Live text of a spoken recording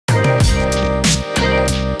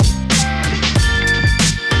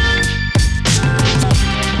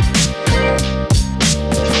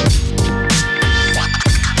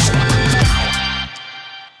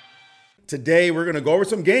Today, we're going to go over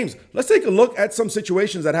some games. Let's take a look at some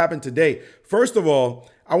situations that happened today. First of all,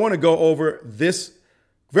 I want to go over this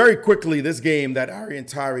very quickly, this game that Aryan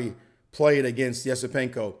Tari played against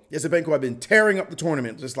Yesipenko. Yesipenko had been tearing up the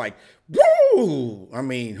tournament, just like, whoa! I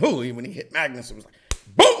mean, when he hit Magnus, it was like,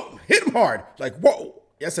 boom! Hit him hard. Like, whoa!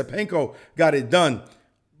 Yesipenko got it done.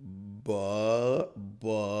 But,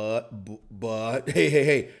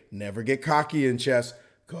 hey, never get cocky in chess,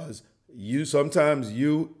 because sometimes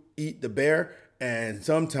you eat the bear and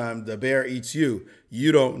sometimes the bear eats you.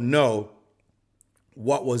 You don't know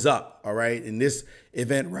what was up, all right, in this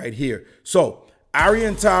event right here. So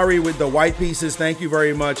Aryan Tari with the white pieces. Thank you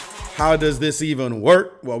very much. How does this even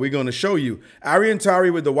work? Well, we're going to show you. Aryan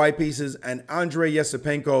Tari with the white pieces and Andrei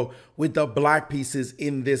Yesipenko with the black pieces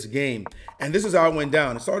in this game. And this is how it went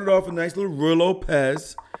down. It started off with a nice little Ruy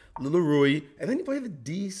Lopez, little Rui, and then you play the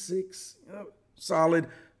D6, solid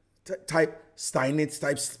type Steinitz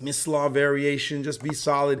type Smyslov variation. Just be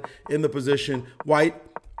solid in the position. White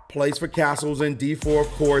plays for castles and D4, of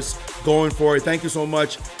course, going for it. Thank you so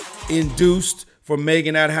much, Induced, for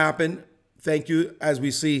making that happen. Thank you. As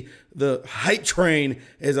we see, the hype train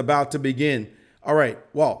is about to begin. All right,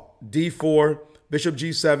 well, D4, Bishop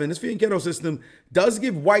G7. This fianchetto system does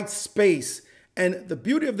give white space. And the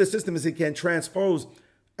beauty of this system is it can transpose,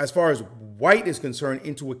 as far as white is concerned,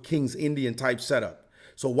 into a King's Indian type setup.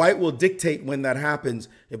 So white will dictate when that happens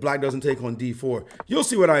if black doesn't take on D4. You'll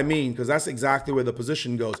see what I mean, because that's exactly where the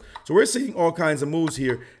position goes. So we're seeing all kinds of moves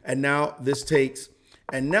here. And now this takes.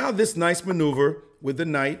 And now this nice maneuver with the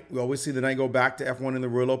knight. We always see the knight go back to F1 in the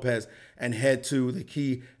Ruy Lopez and head to the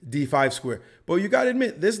key D5 square. But you got to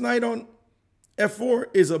admit, this knight on F4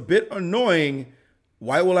 is a bit annoying.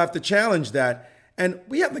 White will have to challenge that. And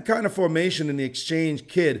we have the kind of formation in the exchange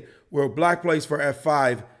kid where black plays for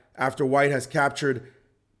F5 after white has captured.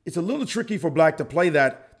 It's a little tricky for black to play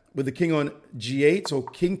that with the king on G8. So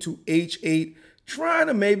king to H8, trying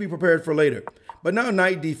to maybe prepare it for later. But now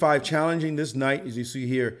knight D5, challenging this knight. As you see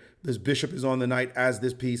here, this bishop is on the knight as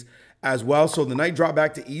this piece as well. So the knight dropped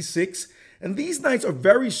back to E6. And these knights are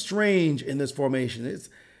very strange in this formation.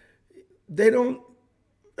 They're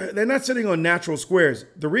not sitting on natural squares.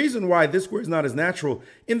 The reason why this square is not as natural,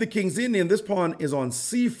 in the King's Indian, this pawn is on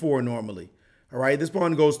C4 normally. All right, this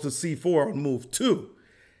pawn goes to C4 on move 2.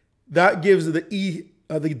 That gives the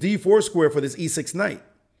D4 square for this E6 knight.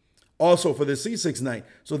 Also for this C6 knight.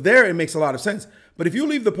 So there it makes a lot of sense. But if you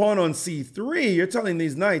leave the pawn on C3, you're telling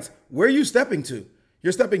these knights, where are you stepping to?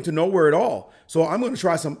 You're stepping to nowhere at all. So I'm going to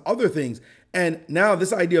try some other things. And now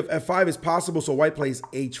this idea of F5 is possible, so white plays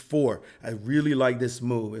H4. I really like this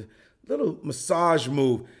move. A little massage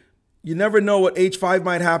move. You never know what H5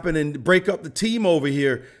 might happen and break up the team over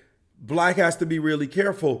here. Black has to be really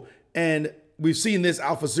careful. And we've seen this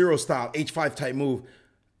Alpha Zero style H5 type move.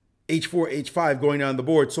 H4, H5 going down the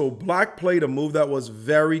board. So black played a move that was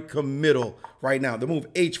very committal right now. The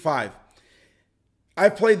move H5.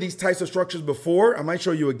 I've played these types of structures before. I might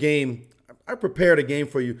show you a game. I prepared a game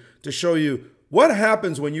for you to show you what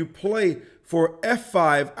happens when you play for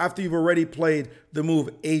F5 after you've already played the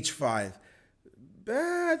move H5.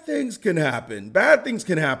 Bad things can happen. Bad things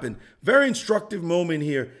can happen. Very instructive moment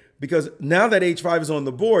here, because now that H5 is on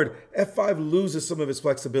the board, F5 loses some of its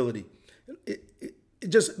flexibility.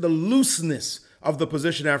 Just the looseness of the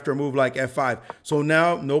position after a move like F5. So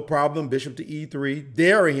now, no problem, bishop to E3,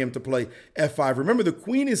 daring him to play F5. Remember, the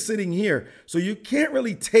queen is sitting here, so you can't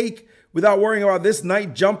really take without worrying about this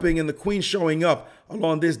knight jumping and the queen showing up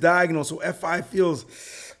along this diagonal. So F5 feels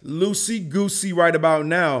loosey-goosey right about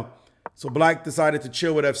now. So black decided to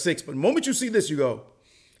chill with F6. But the moment you see this, you go,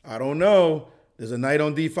 I don't know. There's a knight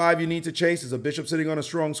on D5 you need to chase. There's a bishop sitting on a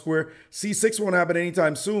strong square. C6 won't happen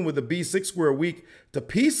anytime soon with the B6 square weak to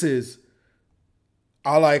pieces.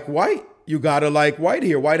 I like white. You got to like white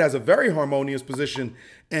here. White has a very harmonious position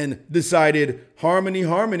and decided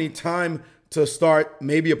harmony, time to start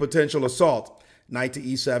maybe a potential assault. Knight to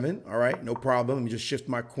E7. All right, no problem. Let me just shift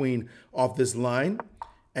my queen off this line.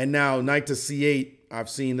 And now knight to C8. I've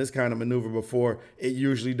seen this kind of maneuver before. It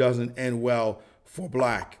usually doesn't end well for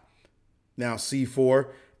black. Now C4,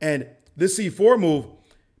 and this C4 move,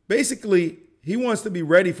 basically he wants to be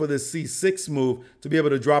ready for this C6 move to be able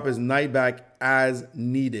to drop his knight back as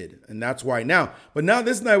needed, and that's why now. But now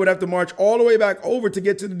this knight would have to march all the way back over to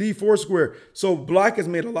get to the D4 square. So black has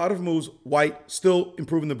made a lot of moves, white still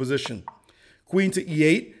improving the position. Queen to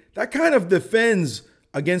E8, that kind of defends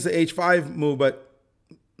against the H5 move, but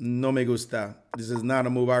no me gusta. This is not a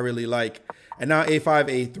move I really like. And now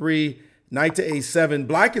A5, A3, knight to A7.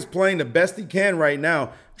 Black is playing the best he can right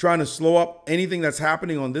now, trying to slow up anything that's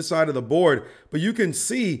happening on this side of the board. But you can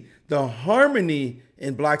see The harmony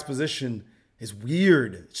in black's position is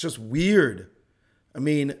weird. It's just weird. I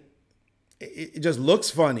mean, it just looks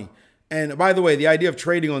funny. And by the way, the idea of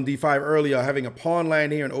trading on d5 earlier, having a pawn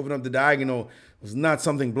land here and open up the diagonal, was not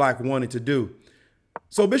something black wanted to do.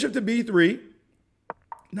 So bishop to b3,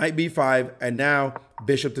 knight b5, and now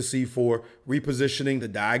bishop to c4, repositioning. The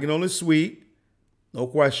diagonal is sweet, no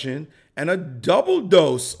question. And a double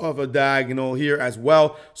dose of a diagonal here as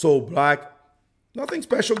well. So black, nothing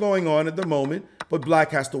special going on at the moment, but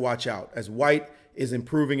black has to watch out as white is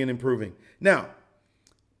improving and improving. Now,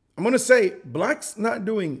 I'm going to say black's not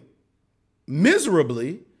doing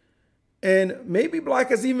miserably, and maybe black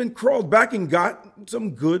has even crawled back and got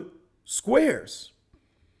some good squares.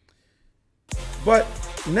 But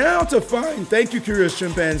now to find, thank you, Curious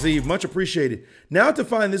Chimpanzee, much appreciated. Now to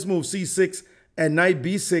find this move c6 and knight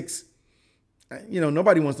b6, you know,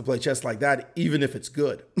 nobody wants to play chess like that, even if it's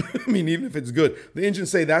good. I mean, even if it's good. The engines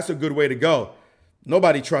say that's a good way to go.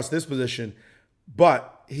 Nobody trusts this position,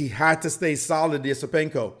 but he had to stay solid,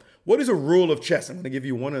 Yesipenko. What is a rule of chess? I'm going to give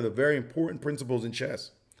you one of the very important principles in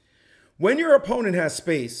chess. When your opponent has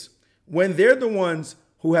space, when they're the ones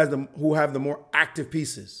who have the more active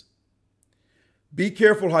pieces, be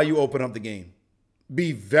careful how you open up the game.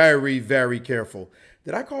 Be very, very careful.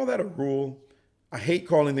 Did I call that a rule? I hate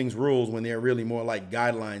calling things rules when they're really more like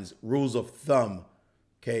guidelines, rules of thumb,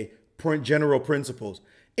 okay? General principles.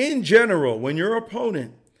 In general, when your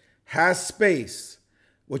opponent has space,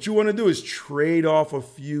 what you want to do is trade off a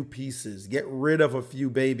few pieces, get rid of a few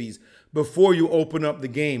babies before you open up the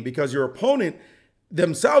game, because your opponent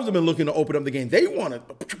themselves have been looking to open up the game. They want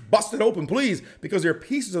to bust it open, please, because their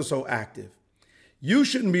pieces are so active. You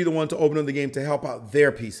shouldn't be the one to open up the game to help out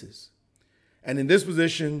their pieces. And in this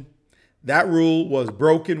position, that rule was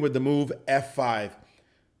broken with the move f5.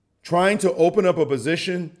 Trying to open up a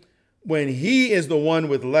position when he is the one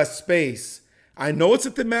with less space. I know it's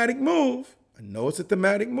a thematic move. I know it's a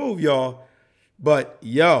thematic move, y'all. But,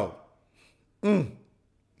 yo,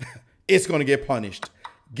 it's going to get punished.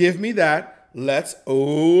 Give me that. Let's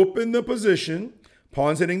open the position.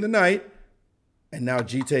 Pawn's hitting the knight. And now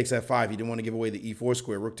g takes f5. He didn't want to give away the e4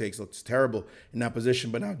 square. Rook takes looks terrible in that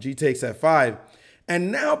position. But now g takes f5.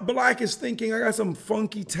 And now black is thinking, I got some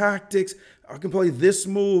funky tactics. I can play this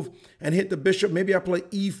move and hit the bishop. Maybe I play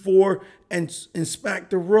e4 and smack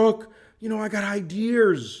the rook. You know, I got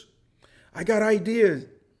ideas. I got ideas.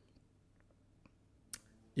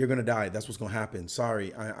 You're going to die. That's what's going to happen.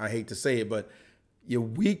 Sorry, I hate to say it, but you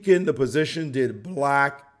weakened the position, did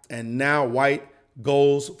black, and now white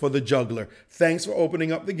goes for the juggler. Thanks for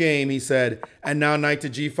opening up the game, he said. And now knight to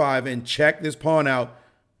g5, and check this pawn out.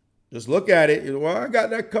 Just look at it. Well, I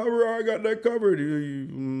got that covered. I got that covered.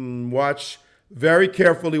 Watch very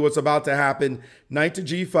carefully what's about to happen. Knight to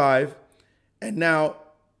g5. And now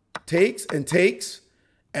takes and takes.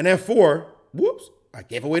 And f4. Whoops. I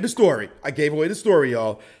gave away the story. I gave away the story,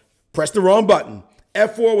 y'all. Pressed the wrong button.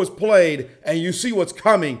 f4 was played, and you see what's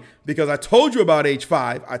coming because I told you about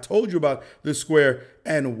h5. I told you about the square,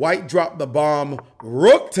 and white dropped the bomb.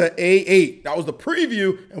 Rook to a8. That was the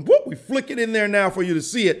preview, and whoop, we flick it in there now for you to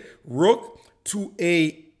see it. Rook to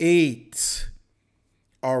a8.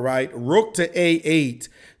 All right, rook to a8.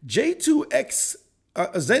 J2X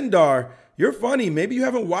Zendar, you're funny. Maybe you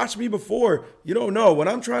haven't watched me before. You don't know. When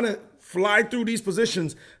I'm trying to fly through these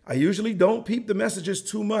positions, I usually don't peep the messages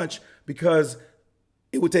too much because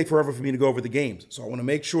it would take forever for me to go over the games. So I want to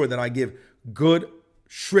make sure that I give good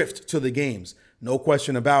shrift to the games. No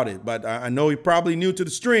question about it. But I know you're probably new to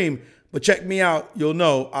the stream, but check me out. You'll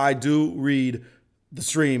know I do read the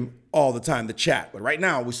stream all the time, the chat. But right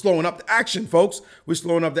now, we're slowing up the action, folks. We're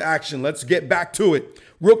slowing up the action. Let's get back to it.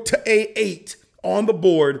 Rook to a8 on the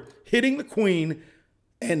board, hitting the queen.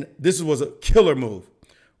 And this was a killer move.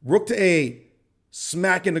 Rook to a8,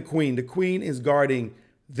 smacking the queen. The queen is guarding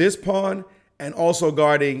this pawn and also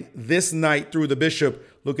guarding this knight through the bishop.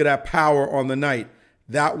 Look at that power on the knight.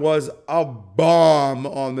 That was a bomb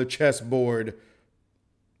on the chessboard.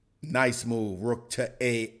 Nice move, rook to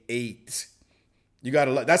a8. You got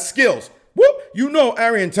to let, that's skills. Whoop! You know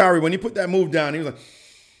Aryan Tari, when he put that move down, he was like,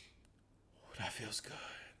 oh, that feels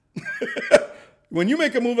good. When you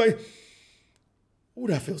make a move like, oh,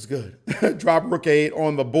 that feels good. Drop rook a8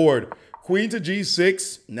 on the board. Queen to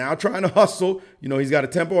g6, now trying to hustle. You know, he's got a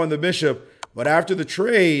tempo on the bishop. But after the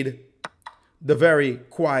trade, the very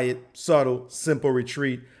quiet, subtle, simple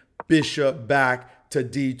retreat, bishop back to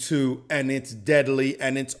d2, and it's deadly,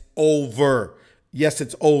 and it's over. Yes,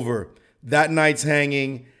 it's over. That knight's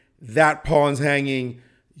hanging. That pawn's hanging.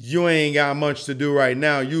 You ain't got much to do right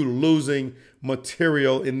now. You losing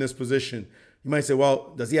material in this position. You might say,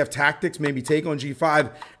 well, does he have tactics? Maybe take on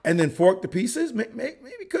G5 and then fork the pieces?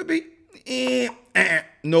 Maybe could be.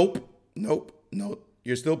 Nope.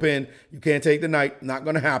 You're still pinned. You can't take the knight. Not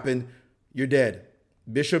going to happen. You're dead.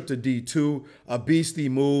 Bishop to D2, a beastly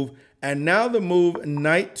move. And now the move,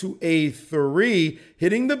 knight to A3,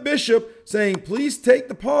 hitting the bishop, saying, please take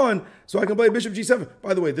the pawn so I can play bishop G7.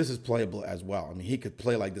 By the way, this is playable as well. I mean, he could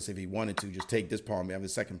play like this if he wanted to, just take this pawn, we have the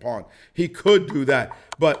second pawn. He could do that.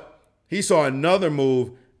 But he saw another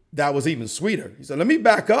move that was even sweeter. He said, let me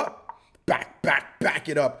back up. Back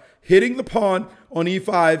it up. Hitting the pawn on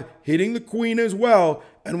E5, hitting the queen as well.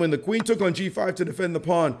 And when the queen took on G5 to defend the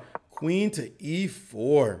pawn, queen to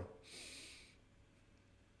E4.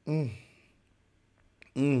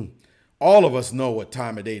 All of us know what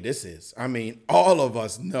time of day this is. I mean, all of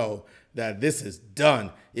us know that this is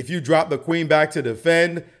done. If you drop the queen back to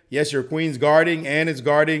defend, yes, your queen's guarding and it's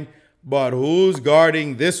guarding, but who's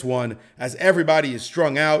guarding this one as everybody is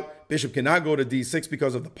strung out? Bishop cannot go to D6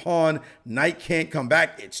 because of the pawn. Knight can't come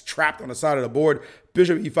back. It's trapped on the side of the board.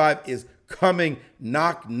 Bishop E5 is coming.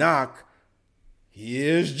 Knock, knock.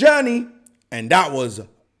 Here's Johnny. And that's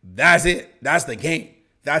it. That's the game.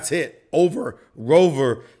 That's it. Over,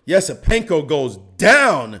 Rover. Yesipenko goes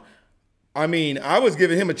down. I mean, I was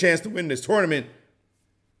giving him a chance to win this tournament.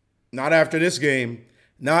 Not after this game.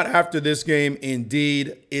 Not after this game.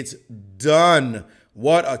 Indeed, it's done.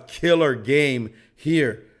 What a killer game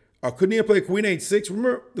here. Couldn't he play queen h6?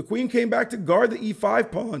 Remember, the queen came back to guard the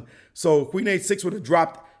e5 pawn. So queen h6 would have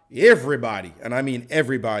dropped everybody. And I mean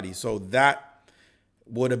everybody. So that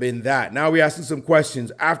would have been that. Now we're asking some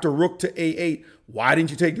questions. After rook to a8, why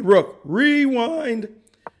didn't you take the rook? Rewind.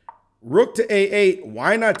 Rook to a8.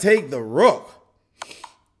 Why not take the rook?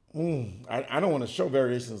 I don't want to show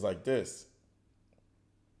variations like this.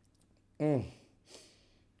 Whew.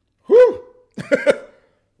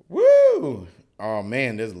 Woo. Oh,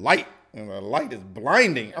 man, there's light. And the light is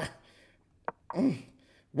blinding.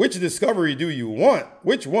 Which discovery do you want?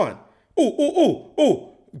 Which one? Ooh.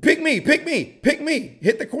 Pick me. Hit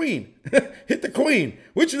the queen. Hit the queen.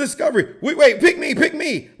 Which discovery? Wait, pick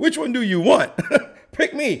me. Which one do you want?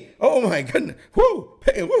 Pick me. Oh, my goodness. Woo.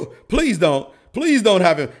 Please don't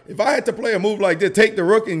have him. If I had to play a move like this, take the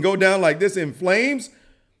rook and go down like this in flames,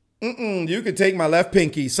 you could take my left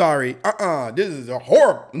pinky. Sorry. This is a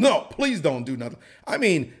horrible. No, please don't do nothing. I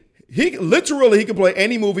mean, he could play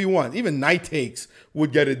any move he wants. Even knight takes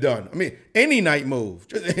would get it done. I mean, any knight move.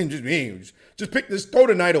 Just pick this, throw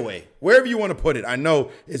the knight away. Wherever you want to put it. I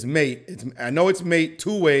know it's mate. I know it's mate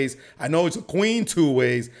 2 ways. I know it's a queen 2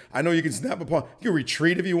 ways. I know you can snap a pawn. You can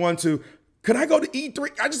retreat if you want to. Could I go to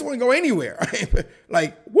E3? I just want to go anywhere.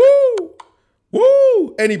 Like,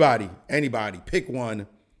 woo. Anybody. Pick one.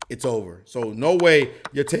 It's over. So no way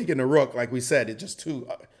you're taking the rook. Like we said, it's just too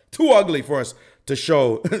ugly for us to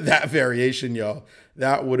show that variation, y'all.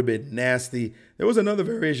 That would have been nasty. There was another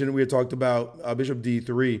variation we had talked about, bishop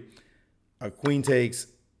D3, queen takes,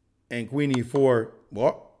 and queen E4.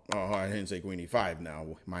 What? Oh, I didn't say queen E5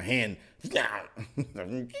 now. My hand.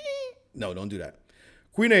 No, don't do that.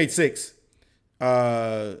 Queen H6,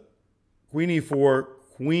 queen E4,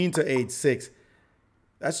 queen to H6.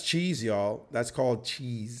 That's cheese, y'all. That's called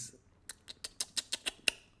cheese.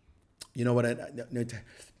 You know what?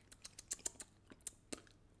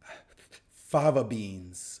 Fava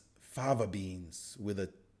beans with a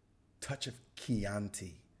touch of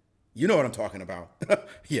Chianti. You know what I'm talking about.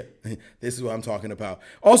 Yeah, this is what I'm talking about.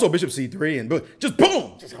 Also, bishop C3 and just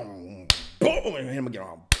boom, boom, and him again,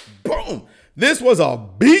 boom. This was a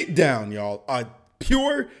beatdown, y'all. A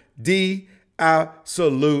pure D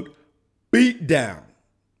absolute beatdown.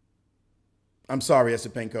 I'm sorry,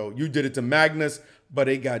 Yesipenko. You did it to Magnus, but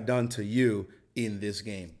it got done to you in this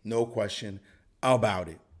game. No question about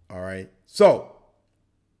it. All right. So,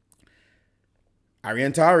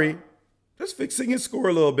 Aryan Tari, just fixing his score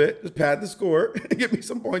a little bit. Just pad the score. Get me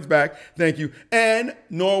some points back. Thank you. And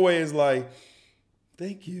Norway is like,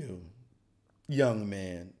 thank you, young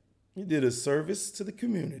man. You did a service to the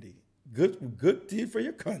community. Good deed for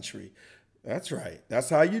your country. That's right. That's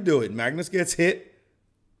how you do it. Magnus gets hit.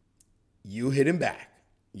 You hit him back.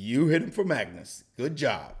 You hit him for Magnus. Good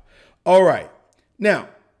job. All right. Now,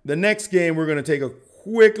 the next game we're going to take a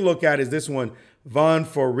quick look at is this one.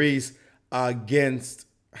 Foreest against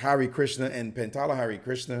Hari Krishna and Pentala Hari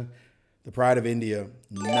Krishna, the pride of India,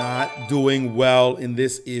 not doing well in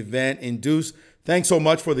this event. Induce, thanks so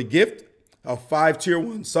much for the gift of 5 tier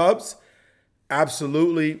 1 subs.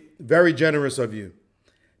 Absolutely very generous of you.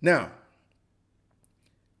 Now,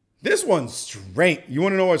 this one's strange. You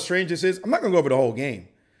want to know what strange this is? I'm not going to go over the whole game.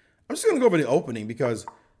 I'm just going to go over the opening because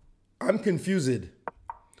I'm confused.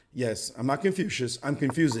 Yes, I'm not Confucius. I'm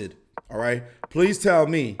confused. All right. Please tell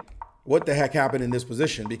me what the heck happened in this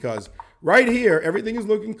position, because right here, everything is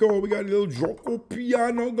looking cool. We got a little Joko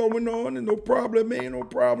piano going on, and no problem, man, no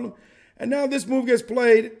problem. And now this move gets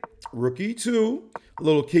played. Rook E2, a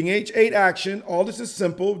little King H8 action. All this is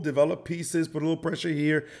simple. Develop pieces, put a little pressure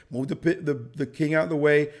here, move the king out of the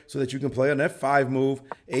way so that you can play an F5 move.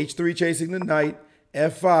 H3 chasing the knight,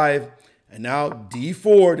 F5. And now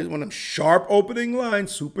D4, this is one of them sharp opening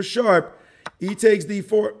lines, super sharp. E takes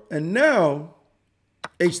D4, and now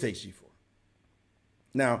H takes G4.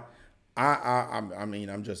 Now, I mean,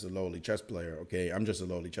 I'm just a lowly chess player, okay? I'm just a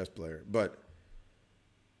lowly chess player. But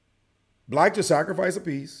Black just sacrificed a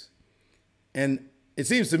piece, and it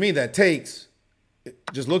seems to me that takes, it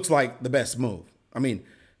just looks like the best move. I mean,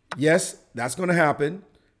 yes, that's going to happen.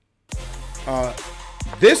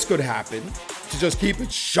 This could happen to just keep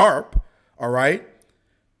it sharp, all right?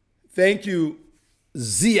 Thank you,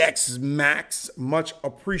 ZX Max. Much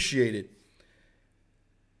appreciated.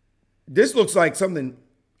 This looks like something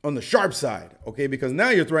on the sharp side, okay? Because now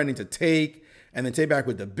you're threatening to take and then take back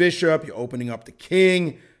with the bishop. You're opening up the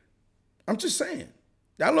king. I'm just saying.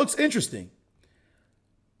 That looks interesting.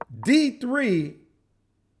 D3,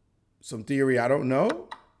 some theory I don't know.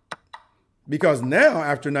 Because now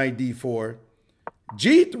after knight D4,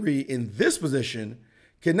 G3 in this position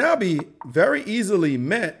can now be very easily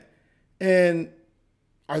met. And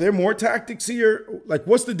are there more tactics here? Like,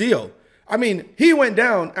 what's the deal? I mean, he went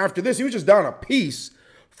down after this. He was just down a piece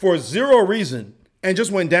for zero reason and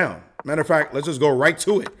just went down. Matter of fact, let's just go right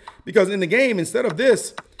to it. Because in the game, instead of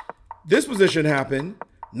this position happened.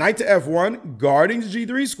 Knight to F1, guarding the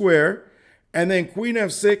G3 square. And then Queen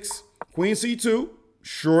F6, Queen C2,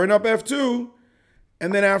 shoring up F2.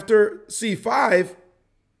 And then after C5,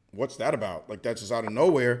 what's that about? Like, that's just out of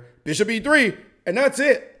nowhere. Bishop E3, and that's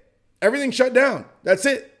it. Everything shut down. That's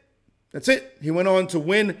it. That's it. He went on to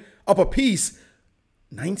win up a piece.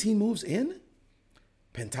 19 moves in?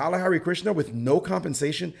 Pentala Hari Krishna with no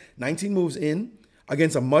compensation. 19 moves in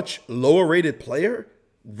against a much lower rated player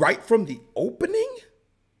right from the opening?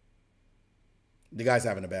 The guy's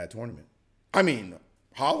having a bad tournament. I mean,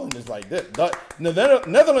 Holland is like this. The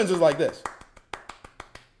Netherlands is like this.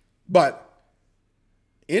 But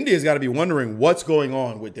India's got to be wondering what's going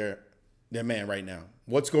on with their man right now.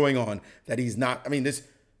 What's going on that he's not? I mean, this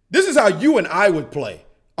is how you and I would play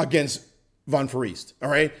against Van Foreest, all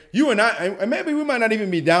right? You and I, and maybe we might not even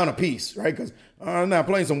be down a piece, right? Because I'm not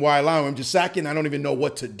playing some wide line. I'm just sacking. I don't even know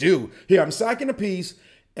what to do. Here, I'm sacking a piece,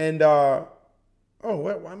 and, why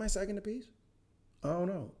am I sacking a piece? Oh,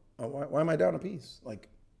 no. Why am I down a piece? Like,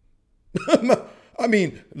 I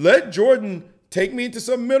mean, let Jordan take me into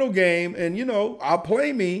some middle game, and, you know, I'll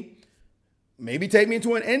play me. Maybe take me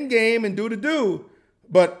into an end game and do the do.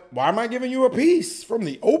 But why am I giving you a piece from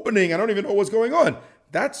the opening? I don't even know what's going on.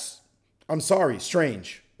 I'm sorry,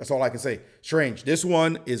 strange. That's all I can say. Strange. This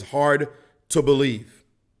one is hard to believe.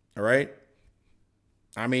 All right?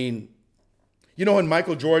 I mean, you know when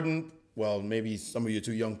Michael Jordan, well, maybe some of you are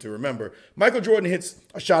too young to remember, Michael Jordan hits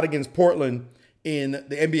a shot against Portland in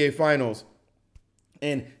the NBA Finals,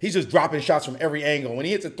 and he's just dropping shots from every angle. When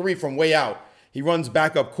he hits a three from way out, he runs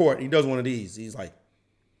back up court. He does one of these. He's like,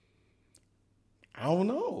 I don't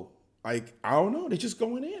know. Like, I don't know. They're just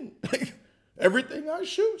going in. Like, everything I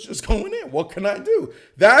shoot is just going in. What can I do?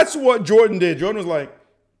 That's what Jordan did. Jordan was like,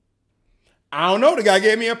 I don't know. The guy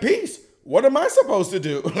gave me a piece. What am I supposed to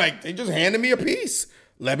do? Like, they just handed me a piece.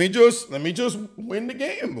 Let me just win the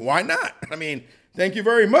game. Why not? I mean, thank you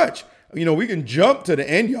very much. You know, we can jump to the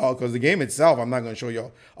end, y'all, because the game itself, I'm not going to show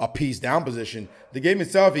y'all a piece down position. The game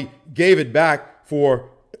itself, he gave it back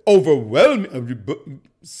for overwhelming,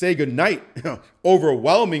 say goodnight,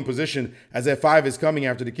 overwhelming position as F5 is coming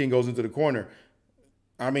after the king goes into the corner.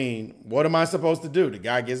 I mean, what am I supposed to do? The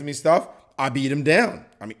guy gives me stuff. I beat him down.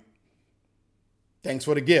 I mean, thanks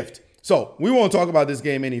for the gift. So we won't talk about this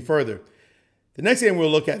game any further. The next game we'll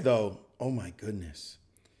look at, though, oh my goodness,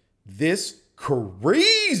 this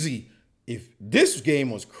crazy. If this game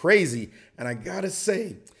was crazy, and I gotta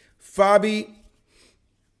say, Fabi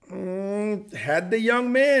had the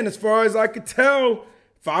young man as far as I could tell.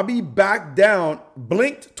 Fabi backed down,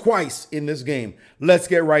 blinked twice in this game. Let's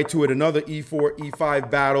get right to it. Another E4, E5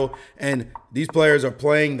 battle. And these players are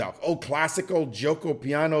playing the old classical Joko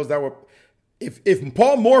pianos that were, if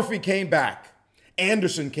Paul Morphy came back,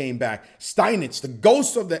 Anderson came back, Steinitz, the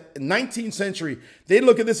ghosts of the 19th century, they'd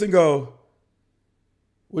look at this and go,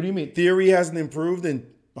 what do you mean? Theory hasn't improved in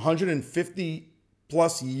 150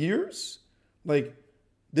 plus years? Like,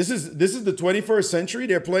 this is the 21st century.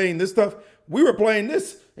 They're playing this stuff. We were playing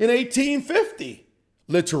this in 1850,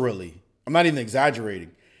 literally. I'm not even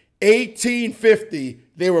exaggerating. 1850,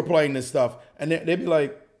 they were playing this stuff. And they'd be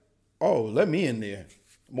like, oh, let me in there.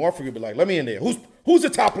 Morpher would be like, let me in there. Who's the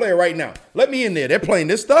top player right now? Let me in there. They're playing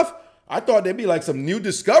this stuff. I thought there'd be like some new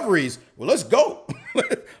discoveries. Well, let's go.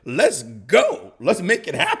 Let's go. Let's make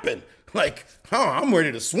it happen. Like, I'm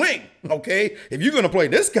ready to swing, okay? If you're going to play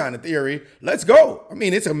this kind of theory, let's go. I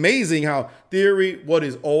mean, it's amazing how theory, what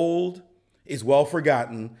is old, is well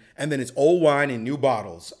forgotten, and then it's old wine in new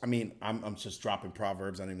bottles. I mean, I'm just dropping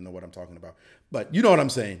proverbs. I don't even know what I'm talking about. But you know what I'm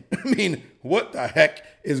saying. I mean, what the heck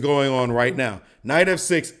is going on right now? Knight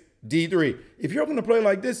f6, d3. If you're going to play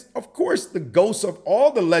like this, of course, the ghosts of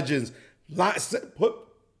all the legends,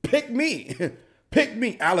 pick me. Pick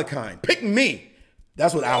me, Alekine. Pick me.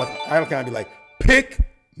 That's what Alekine be like. Pick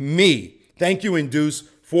me. Thank you, Induce,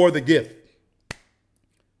 for the gift.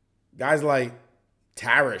 Guys like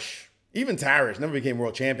Tarish, even Tarish, never became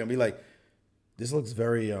world champion. Be like, this looks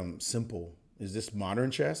very simple. Is this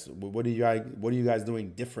modern chess? What are you guys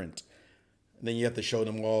doing different? And then you have to show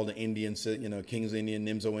them all the Indians, King's Indian,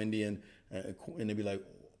 Nimzo Indian, and they'd be like,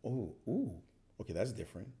 oh, ooh, okay, that's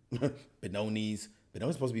different. Benoni's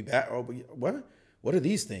supposed to be bad. Oh, but what? What are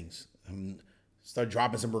these things? Start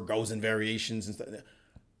dropping some Rogozin variations and stuff.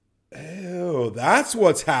 Oh, that's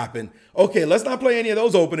what's happened. Okay, let's not play any of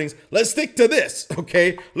those openings. Let's stick to this,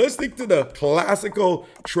 okay? Let's stick to the classical,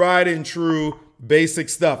 tried and true, basic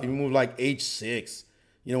stuff. You move like h6.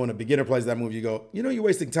 When a beginner plays that move, you go, you're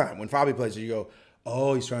wasting time. When Fabi plays it, you go,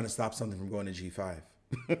 oh, he's trying to stop something from going to g5.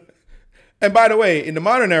 And by the way, in the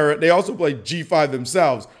modern era, they also play g5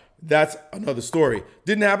 themselves. That's another story.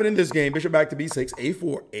 Didn't happen in this game. Bishop back to b6,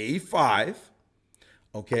 a4, a5.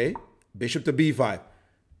 Okay, bishop to b5.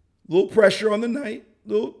 Little pressure on the knight.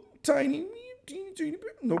 Little tiny,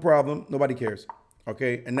 no problem. Nobody cares.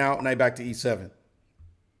 Okay, and now knight back to e7.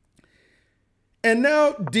 And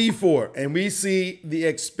now d4. And we see the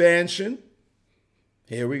expansion.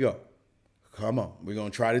 Here we go. Come on, we're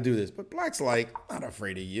going to try to do this. But black's like, I'm not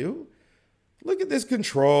afraid of you. Look at this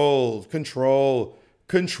control.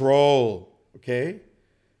 Okay?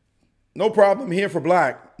 No problem here for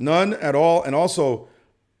black. None at all. And also,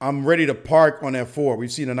 I'm ready to park on f4.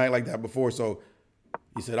 We've seen a knight like that before. So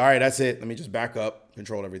he said, all right, that's it. Let me just back up,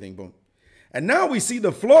 control everything, boom. And now we see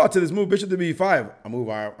the flaw to this move, bishop to b5. A move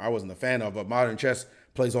I wasn't a fan of, but modern chess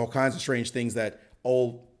plays all kinds of strange things that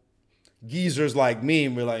old geezers like me,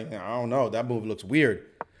 and we're like, I don't know, that move looks weird.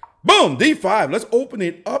 Boom, d5. Let's open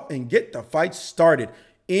it up and get the fight started.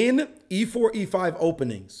 In e4, e5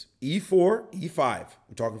 openings, e4, e5.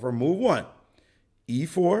 We're talking for move one.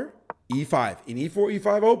 e4, e5. In e4,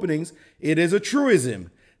 e5 openings, it is a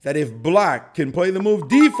truism that if black can play the move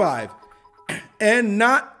d5 and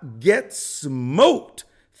not get smoked,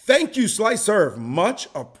 thank you, Slice Serve. Much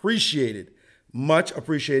appreciated. Much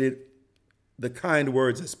appreciated. The kind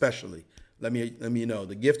words especially. Let me know.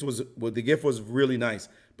 The gift was really nice,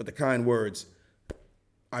 but the kind words,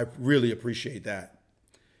 I really appreciate that.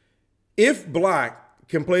 If black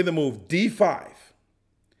can play the move d5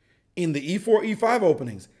 in the e4, e5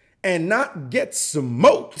 openings and not get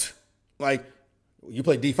smoked, like you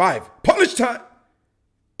play d5, punish time.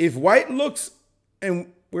 If white looks,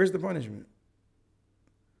 and where's the punishment?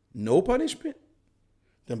 No punishment?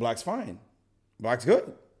 Then black's fine. Black's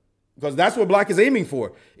good. Because that's what black is aiming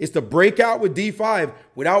for, is to break out with d5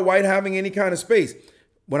 without white having any kind of space.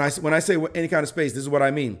 When I say any kind of space, this is what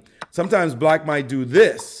I mean. Sometimes black might do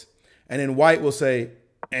this, and then white will say,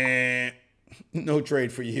 no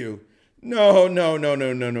trade for you. No,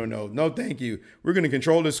 thank you. We're going to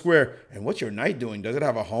control this square. And what's your knight doing? Does it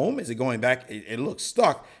have a home? Is it going back? It looks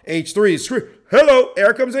stuck. H3 is true. Hello,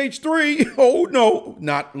 here comes H3. Oh, no,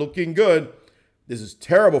 not looking good. This is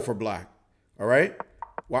terrible for black, all right?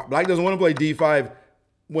 Black doesn't want to play d5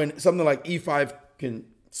 when something like e5 can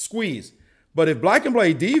squeeze. But if black can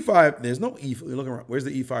play d5, there's no e5. Look around. Where's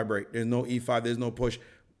the e5 break? There's no e5. There's no push.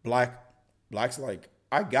 Black's like,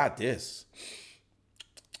 I got this.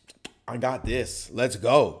 I got this. Let's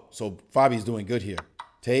go. So Fabi's doing good here.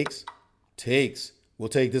 Takes. We'll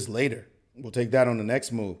take this later. We'll take that on the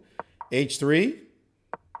next move. H3.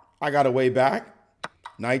 I got a way back.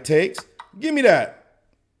 Knight takes. Give me that.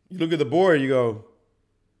 You look at the board, you go,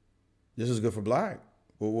 this is good for black.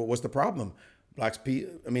 Well, what's the problem? Black's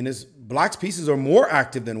pieces are more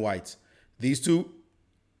active than white's. These two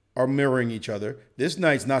are mirroring each other. This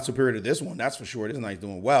knight's not superior to this one, that's for sure. This knight's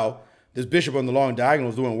doing well. This bishop on the long diagonal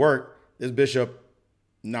is doing work. This bishop,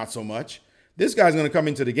 not so much. This guy's going to come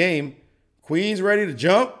into the game. Queen's ready to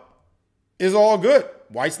jump. It's all good.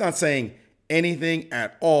 White's not saying anything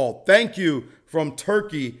at all. Thank you from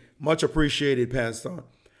Turkey. Much appreciated,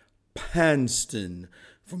 Panston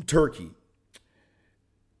from Turkey.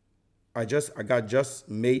 I got just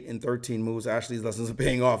mate in 13 moves. Ashley's lessons are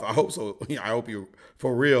paying off. I hope so. I hope you,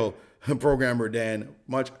 for real, programmer Dan.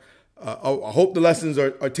 I hope the lessons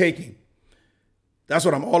are taking. That's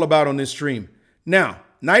what I'm all about on this stream. Now,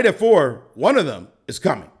 knight f4, one of them is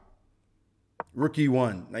coming. Rook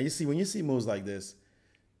e1. Now you see, when you see moves like this,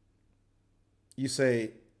 you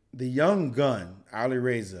say the young gun, Ali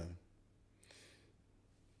Reza.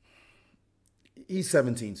 He's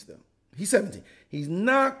 17 still. He's 17. He's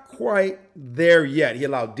not quite there yet. He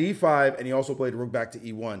allowed d5, and he also played rook back to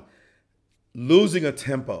e1, losing a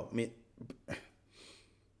tempo. I mean,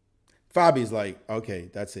 Fabi's like, okay,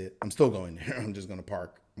 that's it. I'm still going there. I'm just going to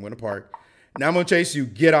park. I'm going to park. Now I'm going to chase you.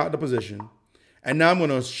 Get out of the position. And now I'm going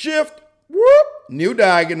to shift. Whoop. New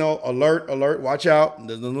diagonal. Alert, alert. Watch out.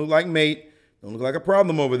 Doesn't look like mate. Don't look like a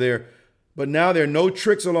problem over there. But now there are no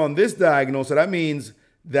tricks along this diagonal, so that means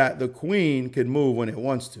that the queen can move when it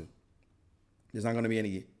wants to. There's not going to be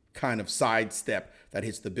any kind of sidestep that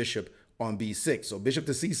hits the bishop on b6. So bishop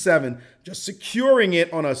to c7, just securing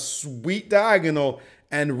it on a sweet diagonal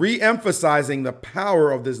and re-emphasizing the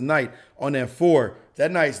power of this knight on f4.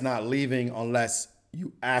 That knight's not leaving unless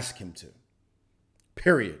you ask him to.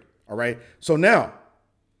 Period. All right? So now,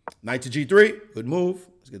 knight to g3, good move.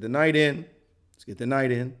 Let's get the knight in. Let's get the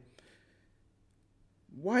knight in.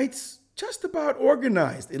 White's just about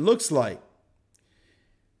organized, it looks like.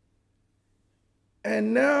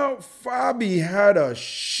 And now Fabi had a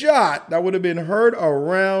shot that would have been heard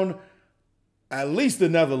around at least the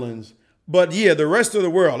Netherlands. But yeah, the rest of the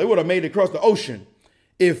world, it would have made it across the ocean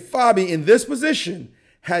if Fabi in this position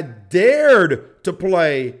had dared to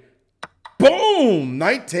play, boom,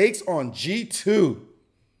 knight takes on g2.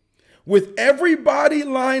 With everybody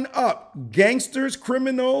lined up, gangsters,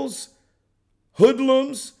 criminals,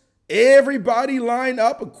 hoodlums, everybody lined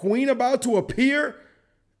up, a queen about to appear,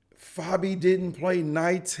 Fabi didn't play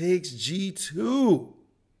knight takes g2.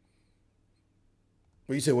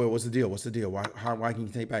 Well, you say, well, what's the deal? What's the deal? Why can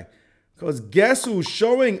you take back? Because guess who's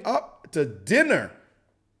showing up to dinner?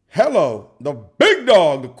 Hello, the big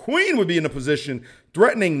dog. The queen would be in a position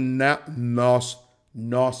threatening nasties,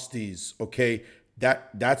 okay?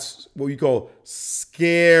 That's what we call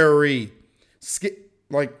scary.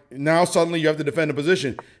 Like now suddenly you have to defend a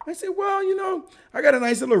position. I say, well, you know, I got a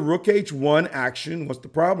nice little rook h1 action. What's the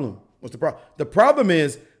problem? What's the problem? The problem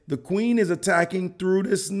is the queen is attacking through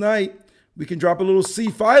this knight. We can drop a little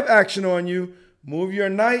c5 action on you, move your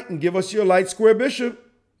knight, and give us your light square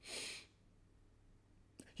bishop.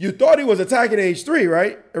 You thought he was attacking h3,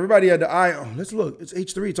 right? Everybody had the eye. Oh, let's look. It's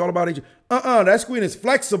h3. It's all about h3. That queen is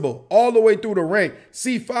flexible all the way through the rank.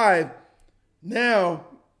 c5. Now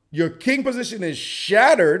your king position is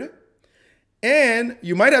shattered, and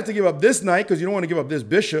you might have to give up this knight because you don't want to give up this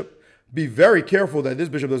bishop. Be very careful that this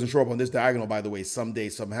bishop doesn't show up on this diagonal, by the way, someday,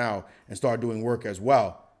 somehow, and start doing work as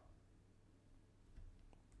well.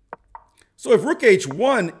 So if rook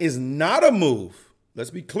h1 is not a move, let's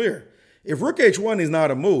be clear. If rook h1 is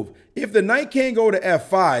not a move, if the knight can't go to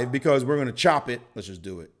f5 because we're going to chop it, let's just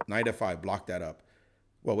do it. Knight f5, block that up.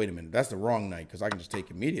 Well, wait a minute. That's the wrong knight because I can just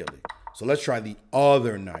take immediately. So let's try the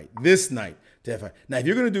other knight, this knight to f5. Now, if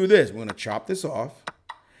you're going to do this, we're going to chop this off,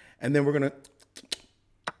 and then we're going to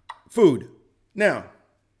food. Now,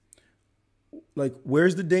 like,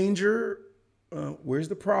 where's the danger? Where's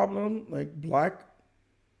the problem? Like, black,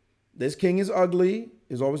 this king is ugly.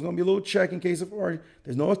 There's always going to be a little check in case of orange.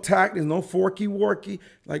 There's no attack. There's no forky-worky.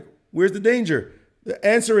 Like, where's the danger? The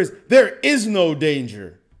answer is there is no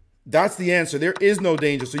danger. That's the answer. There is no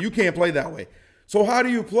danger. So you can't play that way. So how do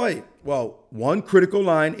you play? Well, one critical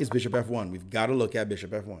line is bishop f1. We've got to look at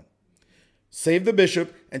bishop f1. Save the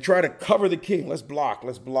bishop and try to cover the king. Let's block.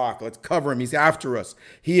 Let's block. Let's cover him. He's after us.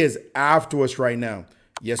 He is after us right now.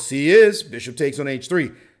 Yes, he is. Bishop takes on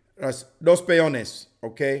h3. That's dos peones,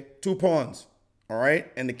 okay? 2 pawns, all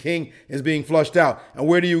right? And the king is being flushed out. And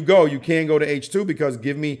where do you go? You can't go to h2 because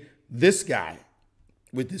give me this guy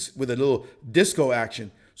with a little disco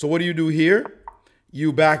action. So what do you do here?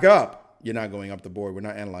 You back up. You're not going up the board. We're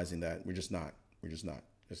not analyzing that. We're just not. We're just not.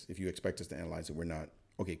 If you expect us to analyze it, we're not.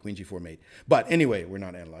 Okay, queen g4 mate. But anyway, we're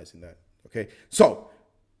not analyzing that. Okay, so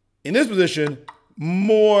in this position,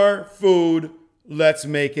 more food. Let's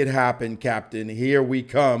make it happen, Captain. Here we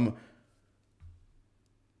come.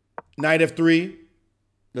 Knight f3.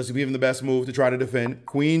 Let's give him the best move to try to defend.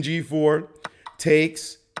 Queen g4.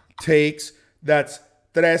 Takes. That's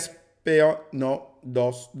tres peon. No,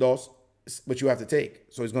 dos. But you have to take.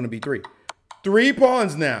 So it's going to be 3. 3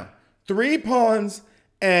 pawns now. 3 pawns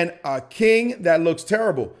and a king that looks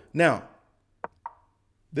terrible. Now,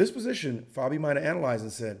 this position, Fabi might have analyzed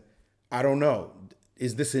and said, I don't know.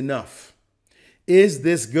 Is this enough? Is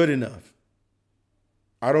this good enough?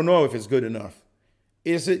 I don't know if it's good enough.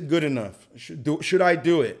 Is it good enough? Should I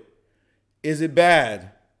do it? Is it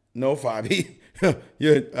bad? No, Fabi.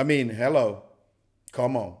 I mean, hello.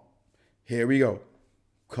 Come on. Here we go.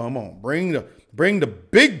 Come on. Bring the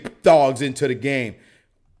big dogs into the game.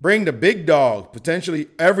 Bring the big dog. Potentially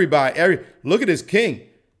everybody. Look at this king.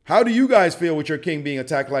 How do you guys feel with your king being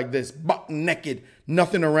attacked like this? Buck naked.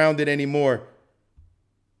 Nothing around it anymore.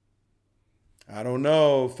 I don't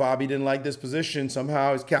know. Fabi didn't like this position.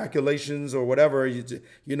 Somehow his calculations or whatever, he's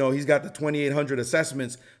got the 2,800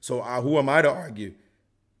 assessments. So who am I to argue?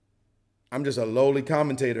 I'm just a lowly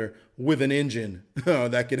commentator with an engine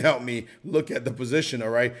that can help me look at the position, all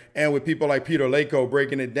right? And with people like Peter Lako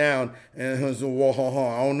breaking it down, and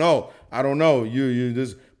I don't know. You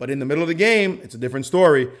just, but in the middle of the game, it's a different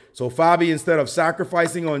story. So Fabi, instead of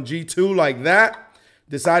sacrificing on G2 like that,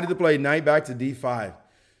 decided to play knight back to D5.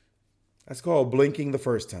 That's called blinking the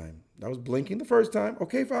first time. That was blinking the first time.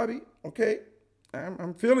 Okay, Fabi. Okay,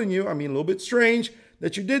 I'm feeling you. I mean, a little bit strange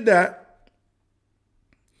that you did that.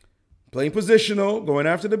 Playing positional, going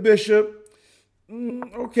after the bishop.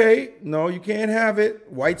 Okay, no, you can't have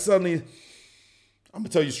it. White suddenly, I'm going to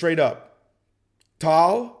tell you straight up.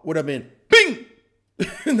 Tal would have been, bing,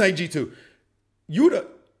 knight G2.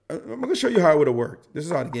 I'm going to show you how it would have worked. This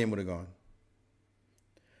is how the game would have gone.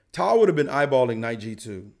 Tal would have been eyeballing knight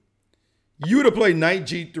G2. You would have played knight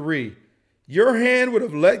G3. Your hand would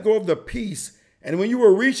have let go of the piece. And when you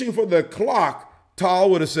were reaching for the clock, Tal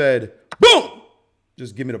would have said, boom,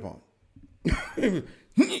 just give me the pawn.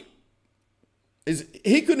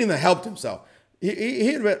 He couldn't even help himself.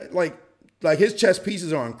 He like his chess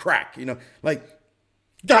pieces are on crack, like,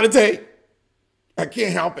 gotta take. I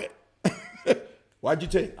can't help it. Why'd you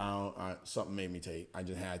take? Something made me take. I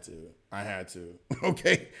just had to. I had to.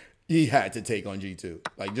 Okay. He had to take on G2.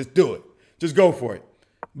 Like, just do it. Just go for it.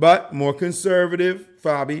 But more conservative,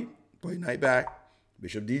 Fabi, play knight back,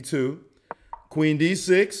 bishop D2, queen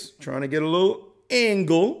D6, trying to get a little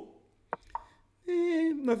angle.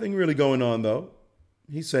 Nothing really going on, though.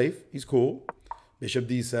 He's safe. He's cool. Bishop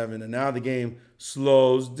D7. And now the game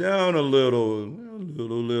slows down a little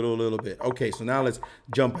bit. Okay, so now let's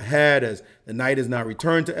jump ahead as the knight is now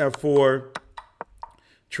returned to F4.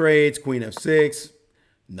 Trades, queen F6.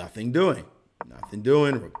 Nothing doing. Nothing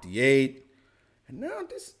doing. Rook D8. And now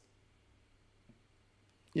this,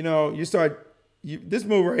 you start, this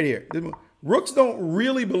move right here. Rooks don't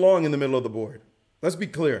really belong in the middle of the board. Let's be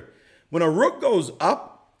clear. When a rook goes up,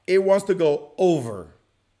 it wants to go over.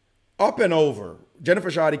 Up and over.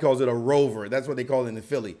 Jennifer Shoddy calls it a rover. That's what they call it in the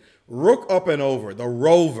Philly. Rook up and over, the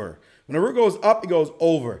rover. When a rook goes up, it goes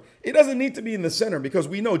over. It doesn't need to be in the center because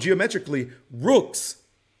we know geometrically rooks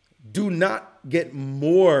do not get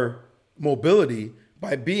more mobility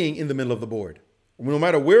by being in the middle of the board. No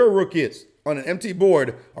matter where a rook is, on an empty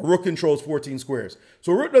board, a rook controls 14 squares.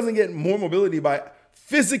 So a rook doesn't get more mobility by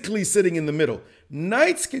physically sitting in the middle.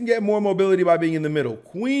 Knights can get more mobility by being in the middle.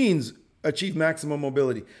 Queens achieve maximum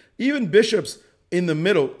mobility. Even bishops in the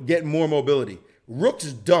middle get more mobility.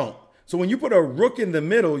 Rooks don't. So when you put a rook in the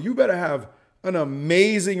middle, you better have an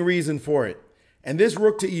amazing reason for it. And this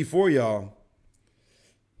rook to E4, y'all,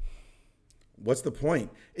 what's the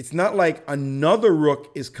point? It's not like another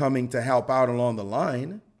rook is coming to help out along the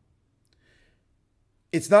line.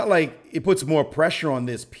 It's not like it puts more pressure on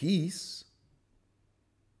this piece.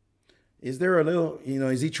 Is there a little,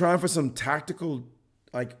 is he trying for some tactical,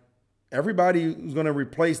 like everybody who's going to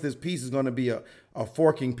replace this piece is going to be a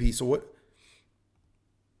forking piece. So what?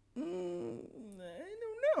 I don't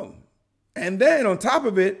know. And then on top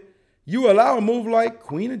of it, you allow a move like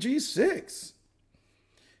queen of G6.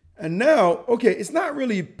 And now, okay, it's not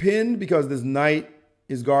really pinned because this knight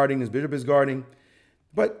is guarding, this bishop is guarding.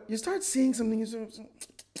 But you start seeing something,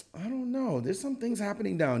 I don't know. There's some things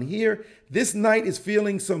happening down here. This knight is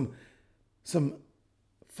feeling some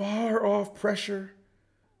far off pressure.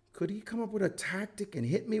 Could he come up with a tactic and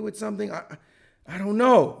hit me with something? I don't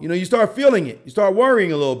know. You start feeling it. You start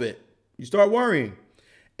worrying a little bit. You start worrying.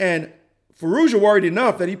 And Firouzja worried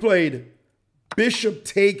enough that he played bishop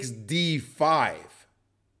takes D5.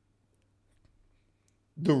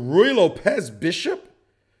 The Ruy Lopez bishop?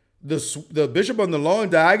 The bishop on the long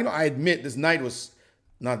diagonal? I admit this knight was,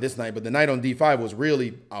 not this knight, but the knight on D5 was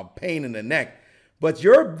really a pain in the neck. But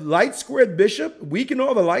your light squared bishop, weaken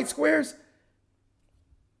all the light squares?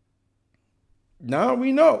 Now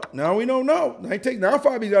we know. Now we don't know. Now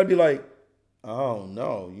Fabi's got to be like, oh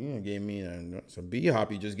no, you gave me some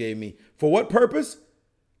B-hop you just gave me. For what purpose?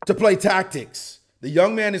 To play tactics. The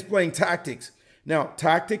young man is playing tactics. Now,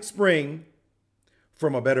 tactics spring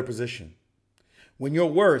from a better position. When you're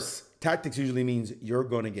worse, tactics usually means you're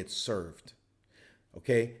going to get served.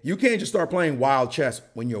 Okay? You can't just start playing wild chess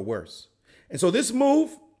when you're worse. And so this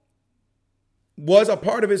move was a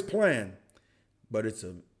part of his plan, but it's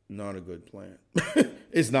not a good plan.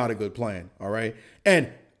 It's not a good plan, all right?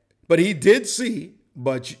 But he did see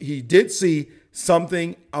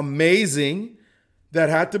something amazing that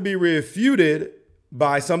had to be refuted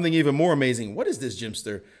by something even more amazing. What is this,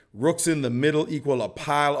 Jimster? Rooks in the middle equal a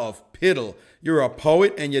pile of piddle. You're a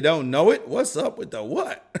poet and you don't know it? What's up with the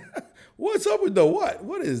what? What's up with the what?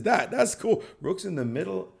 What is that? That's cool. Rooks in the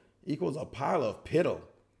middle equals a pile of piddle.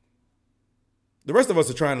 The rest of us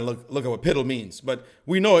are trying to look at what piddle means, but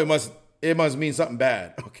we know it must mean something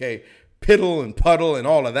bad, okay? Piddle and puddle and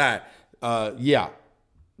all of that. Yeah,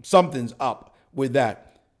 something's up with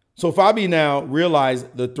that. So Fabi now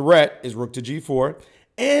realized the threat is rook to g4,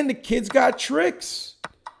 and the kid's got tricks.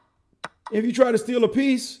 If you try to steal a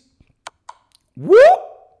piece,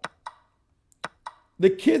 whoop! The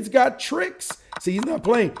kid's got tricks. See, he's not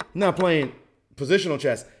playing positional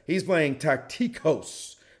chess. He's playing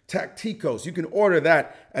tacticos. Tacticos. You can order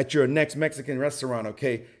that at your next Mexican restaurant,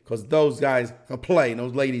 okay? Because those guys can play and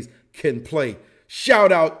those ladies can play.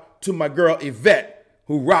 Shout out to my girl Yvette,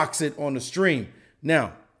 who rocks it on the stream.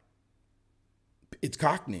 Now, it's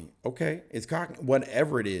Cockney, okay? It's Cockney.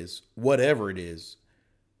 Whatever it is,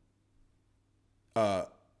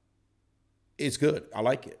 it's good. I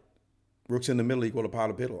like it. Rooks in the middle equal to pile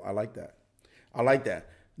of piddle. I like that.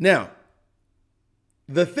 Now,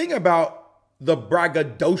 the thing about the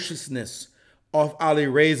braggadociousness of Ali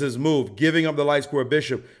Reza's move, giving up the light square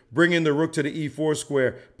bishop, bringing the rook to the e4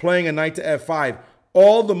 square, playing a knight to f5,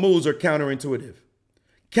 all the moves are counterintuitive.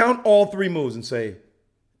 Count all three moves and say,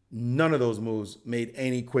 none of those moves made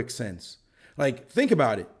any quick sense. Like, think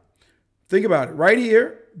about it. Right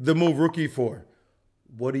here, the move rook e4.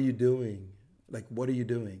 What are you doing? Like, what are you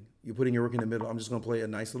doing? You're putting your rook in the middle. I'm just going to play a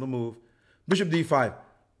nice little move. Bishop d5.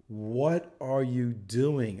 What are you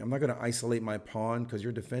doing? I'm not going to isolate my pawn because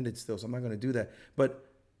you're defended still, so I'm not going to do that. But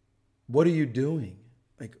what are you doing?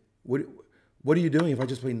 Like, what are you doing if I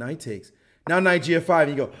just play knight takes? Now knight gf5,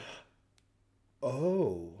 and you go,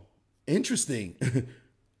 oh, interesting.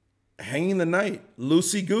 Hanging the knight,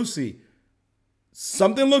 loosey-goosey.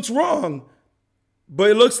 Something looks wrong,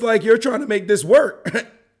 but it looks like you're trying to make this work.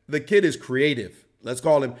 The kid is creative. Let's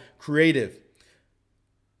call him creative.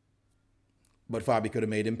 But Fabi could have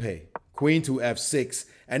made him pay. Queen to f6.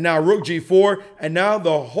 And now rook g4. And now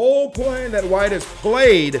the whole plan that white has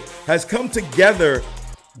played has come together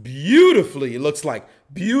beautifully. It looks like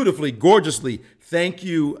beautifully, gorgeously. Thank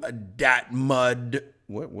you, Dat Mud.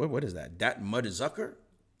 What is that? Dat Mud is Zucker?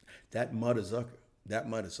 Dat Mud is Zucker. That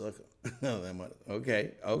Mud is Zucker. That Mud.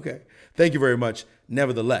 Okay. Thank you very much.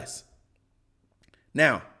 Nevertheless.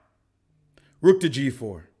 Now, rook to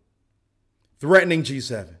g4. Threatening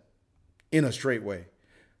g7. In a straight way.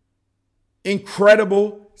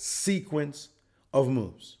 Incredible sequence of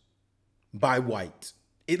moves by white.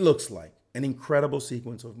 It looks like an incredible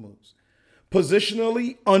sequence of moves.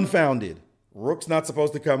 Positionally unfounded. Rook's not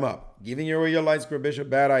supposed to come up. Giving away your light square bishop,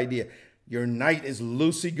 bad idea. Your knight is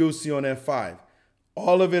loosey-goosey on f5.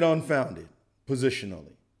 All of it unfounded,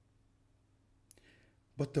 positionally.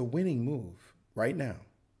 But the winning move right now,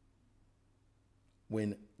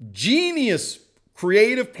 when genius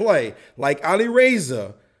creative play like Ali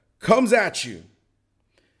Reza comes at you,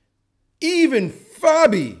 even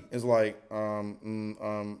Fabi is like, I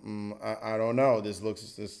don't know. This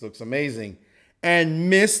looks amazing, and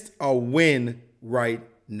missed a win right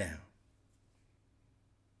now.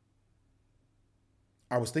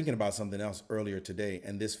 I was thinking about something else earlier today,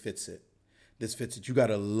 and this fits it. You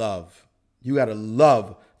gotta love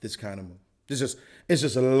this kind of move. It's just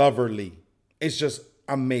loverly. It's just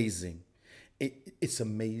amazing. It's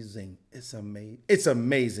amazing. It's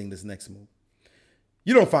amazing, this next move.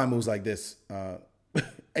 You don't find moves like this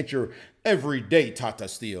at your everyday Tata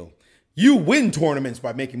Steel. You win tournaments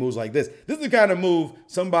by making moves like this. This is the kind of move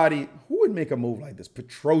who would make a move like this?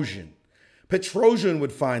 Petrosian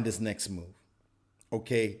would find this next move.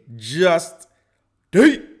 Okay, just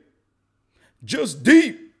deep.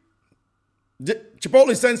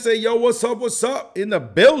 Chipotle Sensei, yo, what's up? In the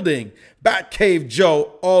building. Batcave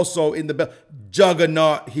Joe also in the building.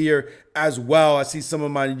 Juggernaut here as well. I see some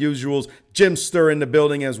of my usuals. Jimster in the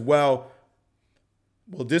building as well.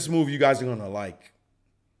 Well, this move you guys are gonna like.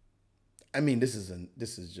 I mean, this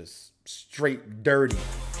is just straight dirty.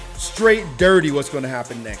 Straight dirty what's gonna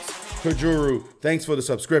happen next. Kajuru, thanks for the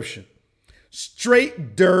subscription.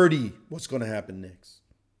 Straight dirty what's gonna happen next.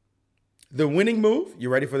 The winning move, you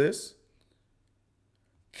ready for this?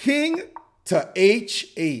 King to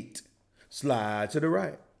h8. slide to the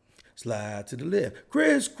right, slide to the left,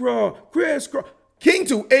 crisscross, crisscross. King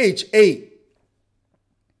to H8.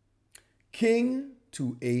 King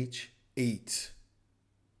to H8.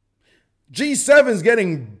 G7's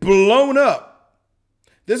getting blown up.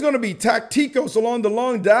 There's going to be tacticos along the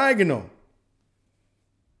long diagonal.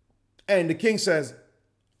 And the king says,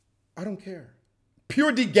 I don't care.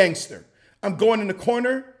 Pure D gangster. I'm going in the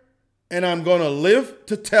corner and I'm going to live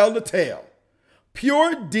to tell the tale.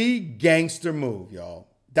 Pure D gangster move, y'all.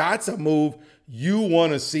 That's a move you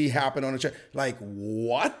want to see happen on the chess. Like,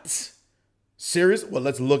 what? Serious? Well,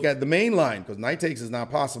 let's look at the main line, because knight takes is not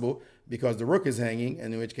possible because the rook is hanging,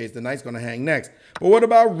 and in which case the knight's going to hang next. But what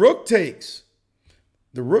about rook takes?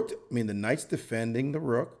 The knight's defending the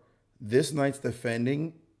rook. This knight's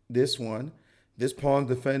defending this one. This pawn's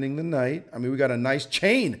defending the knight. I mean, we got a nice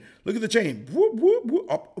chain. Look at the chain. Whoop, whoop,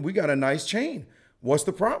 whoop. Up. We got a nice chain. What's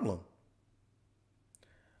the problem?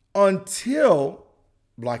 Until,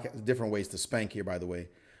 black has different ways to spank here, by the way.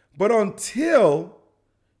 But until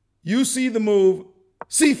you see the move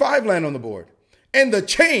C5 land on the board. And the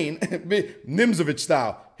chain, Nimzovich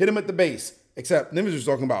style, hit him at the base. Except Nimzovich is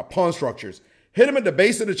talking about pawn structures. Hit him at the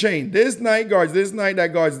base of the chain. This knight guards this knight that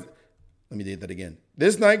guards. Let me do that again.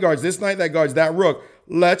 This knight guards this knight that guards that rook.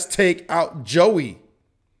 Let's take out Joey.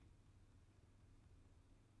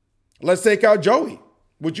 Let's take out Joey.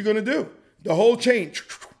 What you gonna do? The whole chain.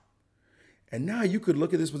 And now you could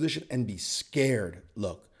look at this position and be scared.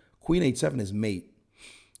 Look, Queen H7 is mate.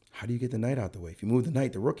 How do you get the knight out the way? If you move the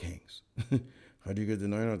knight, the rook hangs. How do you get the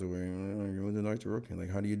knight out the way? You move the knight, the rook hangs. Like,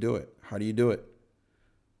 how do you do it? How do you do it?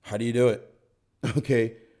 How do you do it?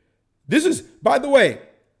 Okay. This is, by the way,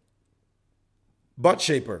 butt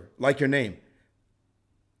shaper, like your name.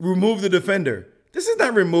 Remove the defender. This is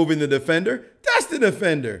not removing the defender. That's the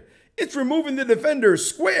defender. It's removing the defender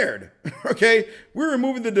squared. Okay? We're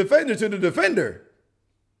removing the defender to the defender.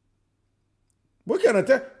 What kind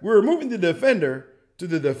of we're removing the defender to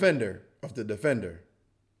the defender of the defender.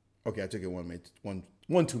 Okay, I took it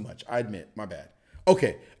one too much. I admit, my bad.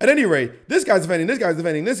 Okay, at any rate, this guy's defending this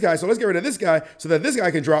guy, so let's get rid of this guy so that this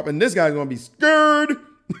guy can drop and this guy's gonna be scared.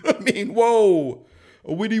 I mean, whoa.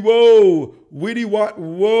 Witty, whoa. Witty, what?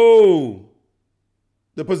 Whoa.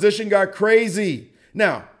 The position got crazy.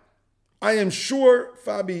 Now, I am sure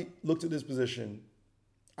Fabi looked at this position.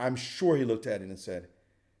 I'm sure he looked at it and said,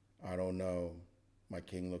 I don't know. My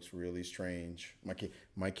king looks really strange.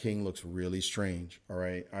 My king looks really strange. All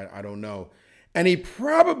right. I don't know. And he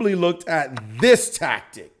probably looked at this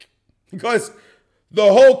tactic because the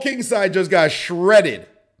whole king side just got shredded.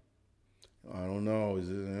 I don't know.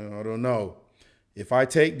 I don't know. If I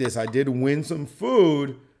take this, I did win some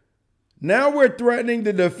food. Now we're threatening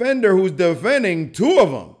the defender who's defending two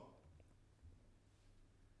of them.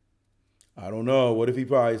 I don't know. What if he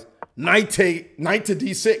buys knight to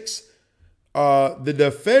d6? The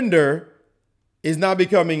defender is now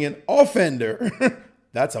becoming an offender.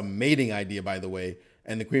 That's a mating idea, by the way.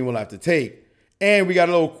 And the queen will have to take. And we got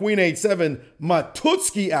a little queen h7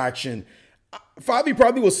 Matutsky action. Fabi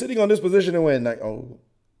probably was sitting on this position and went like, oh,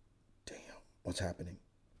 damn, what's happening?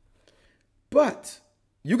 But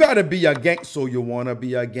you got to be a gangster. So you want to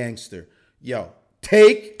be a gangster. Yo,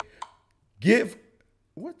 take, give.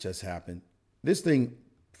 What just happened? This thing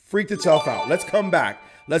freaked itself out. Let's come back.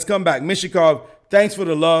 Let's come back. Mishikov, thanks for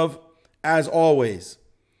the love, as always.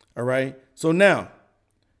 All right? So now,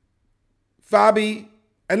 Fabi,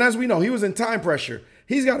 and as we know, he was in time pressure.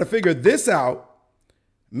 He's got to figure this out,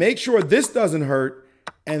 make sure this doesn't hurt,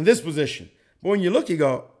 and this position. But when you look, you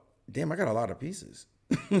go, damn, I got a lot of pieces.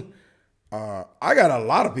 I got a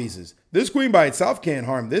lot of pieces. This queen by itself can't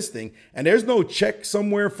harm this thing. And there's no check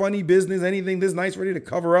somewhere, funny business, anything. This knight's ready to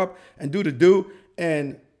cover up and do the do.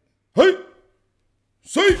 And, hey,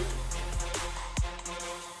 see,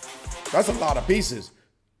 that's a lot of pieces.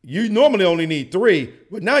 You normally only need 3,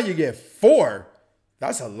 but now you get 4.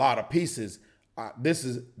 That's a lot of pieces. This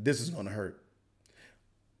is going to hurt.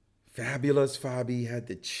 Fabulous Fabi had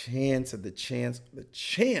the chance,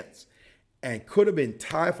 and could have been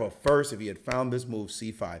tied for first if he had found this move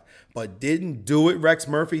c5, but didn't do it. Rex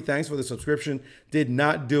Murphy, thanks for the subscription. Did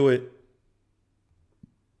not do it.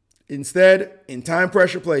 Instead, in time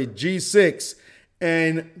pressure, played g6.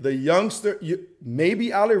 And the youngster,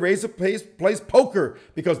 maybe Ali Reza plays poker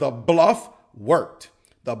because the bluff worked.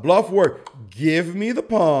 The bluff worked. Give me the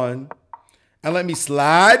pawn and let me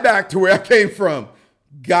slide back to where I came from.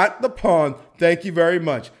 Got the pawn. Thank you very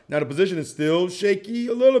much. Now, the position is still shaky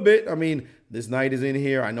a little bit. I mean, this knight is in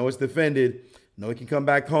here. I know it's defended. I know it can come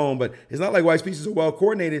back home, but it's not like white's pieces are well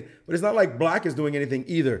coordinated, but it's not like black is doing anything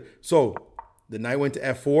either. So the knight went to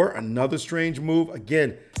f4, another strange move.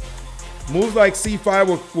 Again, Moves like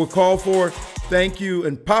C5 were called for. Thank you.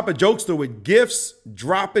 And Papa Jokester with gifts,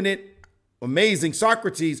 dropping it. Amazing.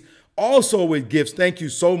 Socrates also with gifts. Thank you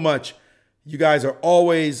so much. You guys are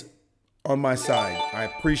always on my side. I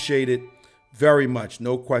appreciate it very much.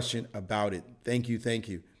 No question about it. Thank you. Thank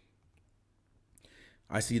you.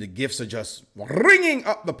 I see the gifts are just ringing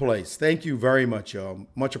up the place. Thank you very much, y'all.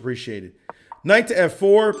 Much appreciated. Knight to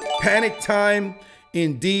F4. Panic time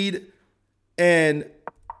indeed. And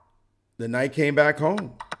the knight came back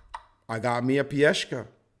home. I got me a pieshka.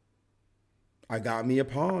 I got me a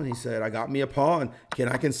pawn. He said, I got me a pawn. Can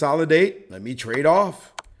I consolidate? Let me trade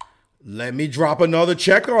off. Let me drop another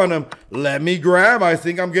check on him. Let me grab. I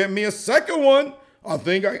think I'm getting me a second one. I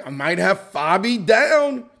think I might have Fabi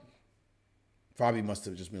down. Fabi must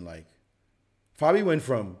have just been like, Fabi went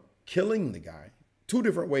from killing the guy, 2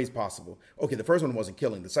 different ways possible. Okay, the first one wasn't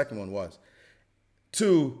killing. The second one was.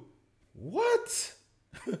 To, what?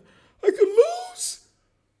 I could lose.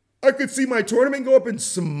 I could see my tournament go up in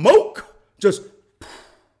smoke. Just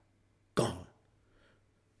gone.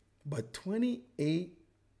 But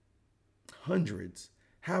 2800s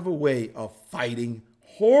have a way of fighting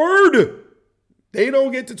hard. They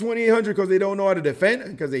don't get to 2800 because they don't know how to defend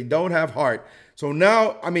and because they don't have heart. So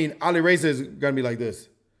now, I mean, Ali Reza is going to be like this.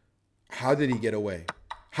 How did he get away?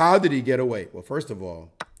 How did he get away? Well, first of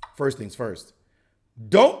all, first things first.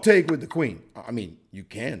 Don't take with the queen. I mean, you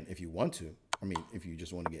can if you want to. I mean, if you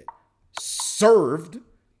just want to get served,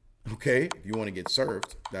 okay? If you want to get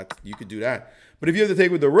served, you could do that. But if you have to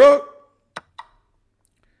take with the rook,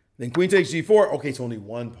 then queen takes g4. Okay, it's only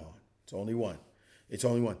one pawn. It's only one. It's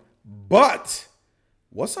only one. But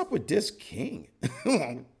what's up with this king?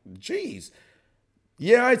 Jeez.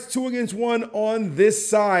 Yeah, it's 2 against 1 on this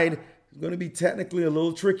side. It's going to be technically a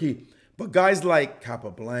little tricky. But guys like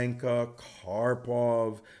Capablanca,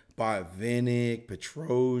 Karpov, Botvinnik,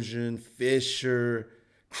 Petrosian, Fischer,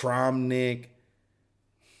 Kramnik,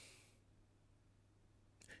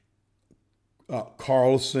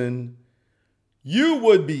 Carlson, you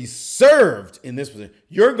would be served in this position.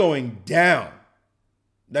 You're going down.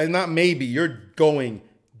 That's not maybe. You're going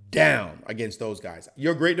down against those guys.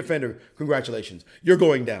 You're a great defender. Congratulations. You're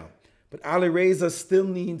going down. But Ali Reza still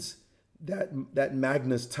needs that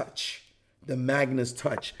Magnus touch, the Magnus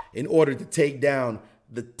touch, in order to take down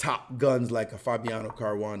the top guns like a Fabiano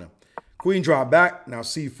Caruana. Queen drop back. Now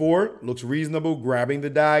C4 looks reasonable, grabbing the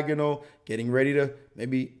diagonal, getting ready to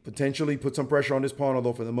maybe potentially put some pressure on this pawn,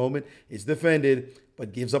 although for the moment it's defended,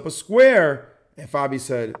 but gives up a square. And Fabi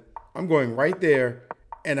said, I'm going right there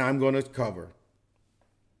and I'm going to cover.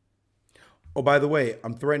 Oh, by the way,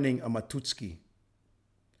 I'm threatening a Matutski.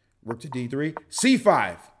 Rook to D3.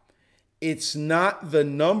 C5. It's not the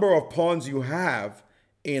number of pawns you have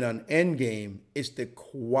in an endgame. It's the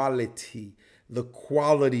quality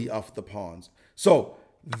of the pawns. So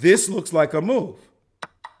this looks like a move.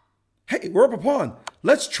 Hey, we're up a pawn.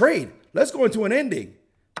 Let's trade. Let's go into an ending.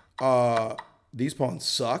 These pawns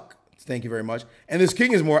suck. Thank you very much. And this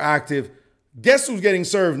king is more active. Guess who's getting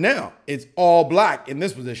served now? It's all black in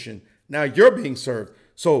this position. Now you're being served.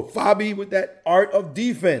 So Fabi with that art of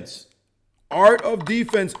defense. Art of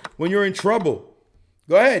defense when you're in trouble.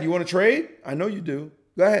 Go ahead. You want to trade? I know you do.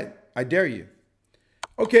 Go ahead. I dare you.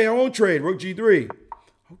 Okay, I won't trade. Rook G3.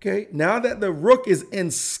 Okay, now that the rook is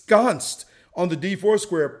ensconced on the D4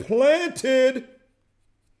 square, planted,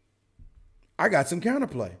 I got some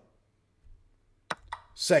counterplay.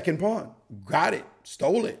 Second pawn. Got it.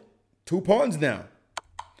 Stole it. 2 pawns now.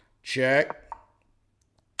 Check.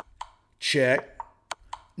 Check.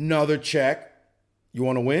 Another check. You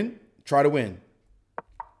want to win? Try to win.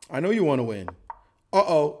 I know you want to win.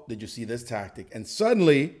 Uh-oh. Did you see this tactic? And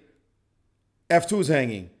suddenly, F2 is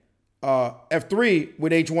hanging. F3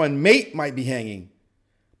 with H1 mate might be hanging.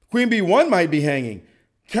 Queen B1 might be hanging.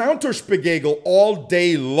 Counter Spagagel all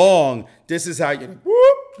day long. This is how you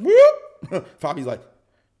whoop, whoop. Fabi's like,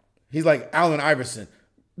 he's like Allen Iverson.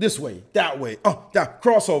 This way, that way. Oh, that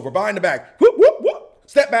crossover, behind the back. Whoop, whoop, whoop.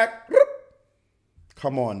 Step back. Whoop.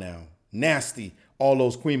 Come on now. Nasty. All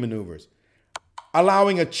those queen maneuvers.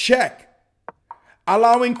 Allowing a check.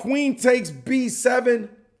 Allowing queen takes B7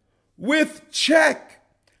 with check.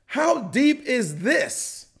 How deep is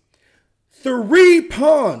this? 3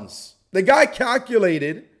 pawns. The guy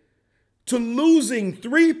calculated to losing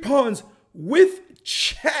 3 pawns with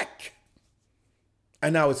check.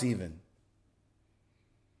 And now it's even.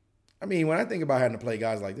 I mean, when I think about having to play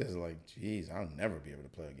guys like this, it's like, geez, I'll never be able to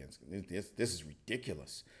play against this. This is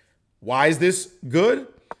ridiculous. Why is this good?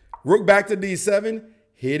 Rook back to D7,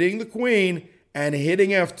 hitting the queen and hitting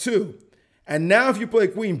F2. And now if you play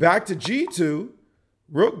queen back to G2,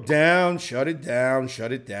 rook down, shut it down,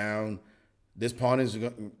 shut it down. This pawn is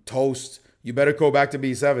toast. You better go back to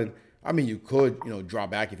b7. I mean, you could, draw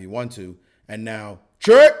back if you want to. And now,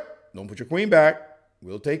 check. Don't put your queen back.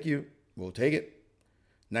 We'll take you. We'll take it.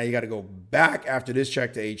 Now you got to go back after this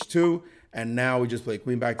check to h2. And now we just play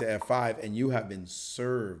queen back to f5. And you have been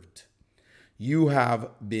served. You have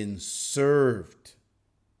been served.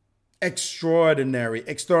 Extraordinary.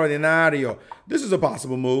 Extraordinario. This is a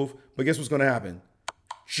possible move. But guess what's going to happen?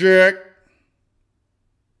 Check.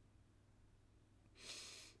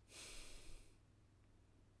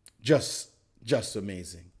 Just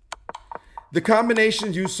amazing. The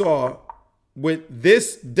combinations you saw with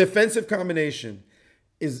this defensive combination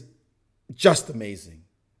is just amazing.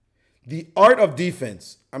 The art of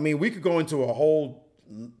defense. I mean, we could go into a whole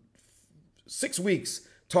 6 weeks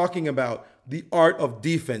talking about the art of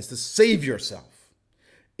defense to save yourself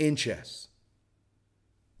in chess.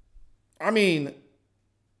 I mean,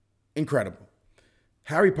 incredible.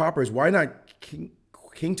 Harry Poppers, why not king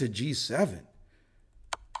to g7?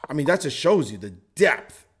 I mean, that just shows you the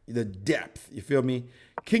depth. You feel me?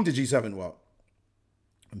 King to g7. Well,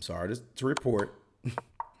 I'm sorry to report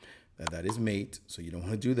that is mate, so you don't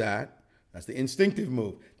want to do that. That's the instinctive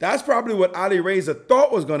move. That's probably what Ali Reza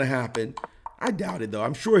thought was going to happen. I doubt it, though.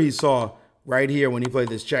 I'm sure he saw right here when he played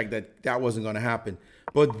this check that wasn't going to happen.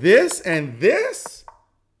 But this and this,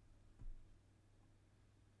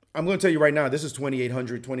 I'm going to tell you right now, this is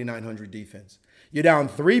 2,800, 2,900 defense. You're down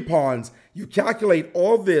 3 pawns. You calculate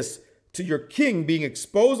all this to your king being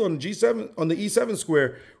exposed on G7, on the E7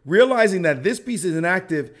 square, realizing that this piece is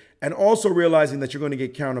inactive, and also realizing that you're going to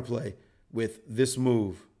get counterplay with this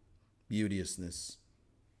move. Beauteousness.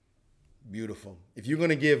 Beautiful. If you're going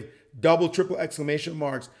to give double, triple exclamation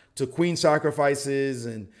marks to queen sacrifices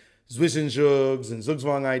and Zwischenzugs and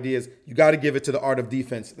Zugzwang ideas, you got to give it to the art of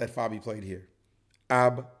defense that Fabi played here.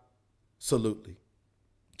 Absolutely.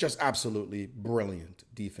 Just absolutely brilliant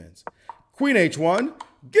defense. Queen h1,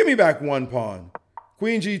 give me back 1 pawn.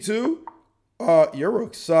 Queen g2, your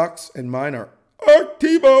rook sucks and mine are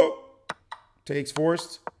Artibo. Takes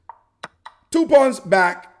Foreest. 2 pawns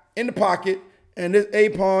back in the pocket, and this a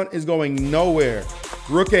pawn is going nowhere.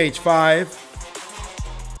 Rook h5.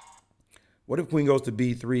 What if queen goes to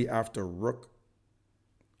b3 after rook?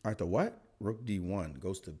 After what? Rook d1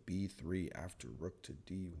 goes to b3 after rook to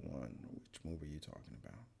d1. Which move are you talking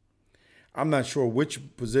about? I'm not sure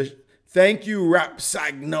which position. Thank you,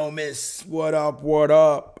 Rapsagnomus. What up? What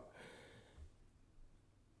up?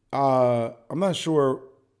 I'm not sure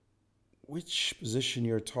which position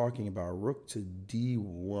you're talking about. Rook to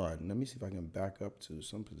d1. Let me see if I can back up to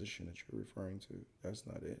some position that you're referring to. That's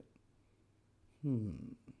not it.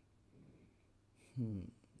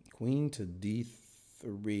 Queen to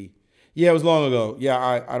d3. Yeah, it was long ago.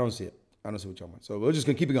 Yeah, I don't see it. I don't see what you're talking about. So we're just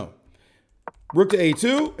going to keep it going. Rook to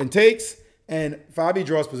a2 and takes. And Fabi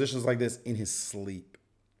draws positions like this in his sleep.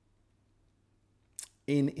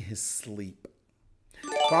 In his sleep.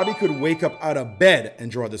 Fabi could wake up out of bed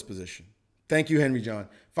and draw this position. Thank you, Henry John.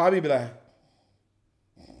 Fabi be like,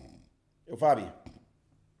 yo, Fabi,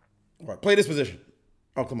 all right, play this position.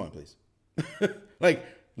 Oh, come on, please. Like,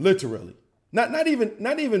 literally. Not even,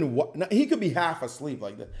 he could be half asleep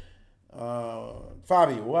like that.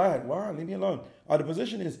 Fabi, what? Why? Leave me alone. The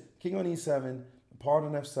position is king on e7, pawn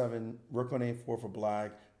on f7, rook on a4 for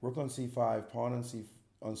black, rook on c5, pawn on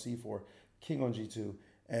c4, king on g2,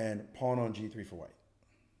 and pawn on g3 for white.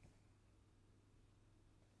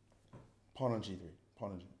 Pawn on g3.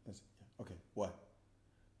 Pawn on g3. Okay, what?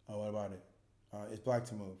 What about it? It's black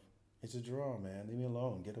to move. It's a draw, man. Leave me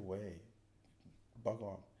alone. Get away. Bug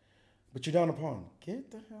off. But you're down a pawn.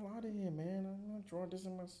 Get the hell out of here, man. I'm not drawing this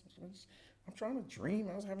in my... I'm trying to dream.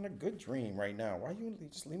 I was having a good dream right now. Why you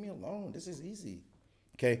just leave me alone? This is easy.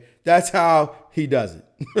 Okay? That's how he does it.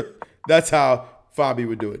 That's how Fabi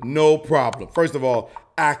would do it. No problem. First of all,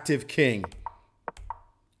 active king.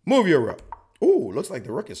 Move your rook. Ooh, looks like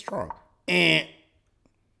the rook is strong.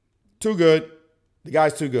 Too good. The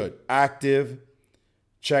guy's too good. Active.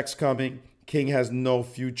 Checks coming. King has no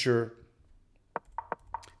future.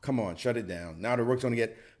 Come on, shut it down. Now the rook's going to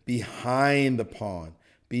get behind the pawn.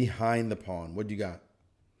 Behind the pawn. What do you got?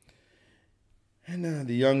 And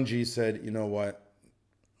the young G said, you know what?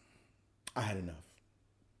 I had enough.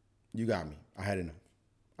 You got me. I had enough.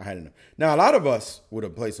 I had enough. Now, a lot of us would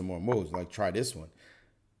have played some more moves, like try this one.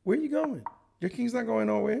 Where are you going? Your king's not going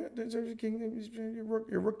nowhere.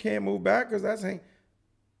 Your rook can't move back because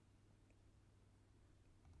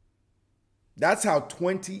that's how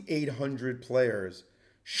 2,800 players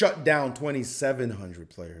shut down 2,700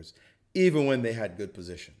 players, even when they had good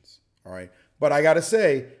positions. All right. But I got to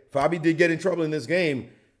say, Fabi did get in trouble in this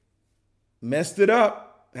game, messed it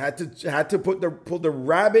up, Had to pull the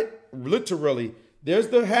rabbit, literally. There's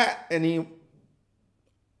the hat, and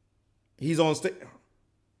he's on stage.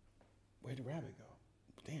 Where'd the rabbit go?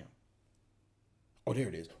 Damn. Oh, there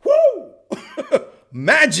it is. Woo!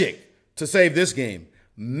 Magic to save this game.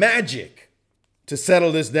 Magic to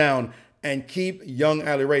settle this down and keep young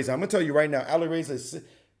Alireza. I'm going to tell you right now, Alireza,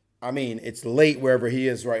 it's late wherever he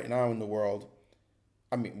is right now in the world.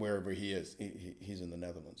 Wherever he is. He's in the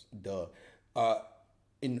Netherlands. Duh.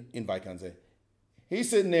 In Vaikanze. He's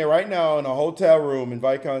sitting there right now in a hotel room in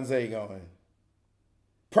Vaikanze going,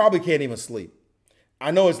 probably can't even sleep.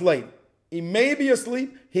 I know it's late. He may be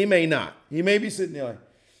asleep. He may not. He may be sitting there like,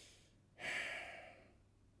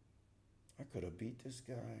 I could have beat this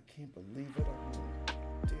guy. I can't believe it.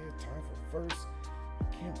 I'm dead time for first. I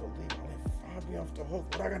can't believe I let 5 off the hook.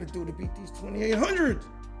 What I got to do to beat these 2,800s?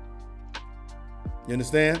 You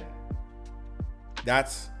understand?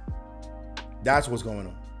 That's what's going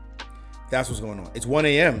on. That's what's going on. It's 1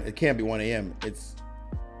 a.m. It can't be 1 a.m. It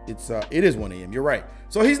is 1 a.m. You're right.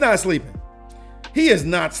 So he's not sleeping. He is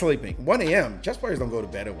not sleeping. 1 a.m. Chess players don't go to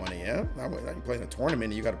bed at 1 a.m. Now you're playing a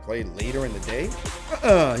tournament and you got to play later in the day.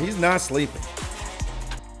 He's not sleeping.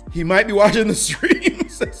 He might be watching the stream.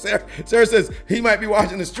 Sarah says he might be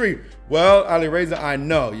watching the stream. Well, Alireza, I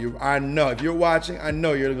know. If you're watching, I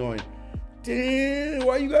know you're going, damn,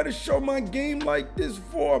 why you got to show my game like this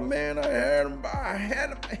for, man? I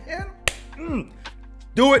had him.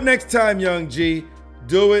 Do it next time, young G.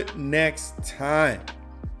 Do it next time.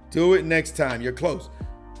 Do it next time. You're close.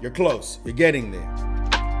 You're close. You're getting there.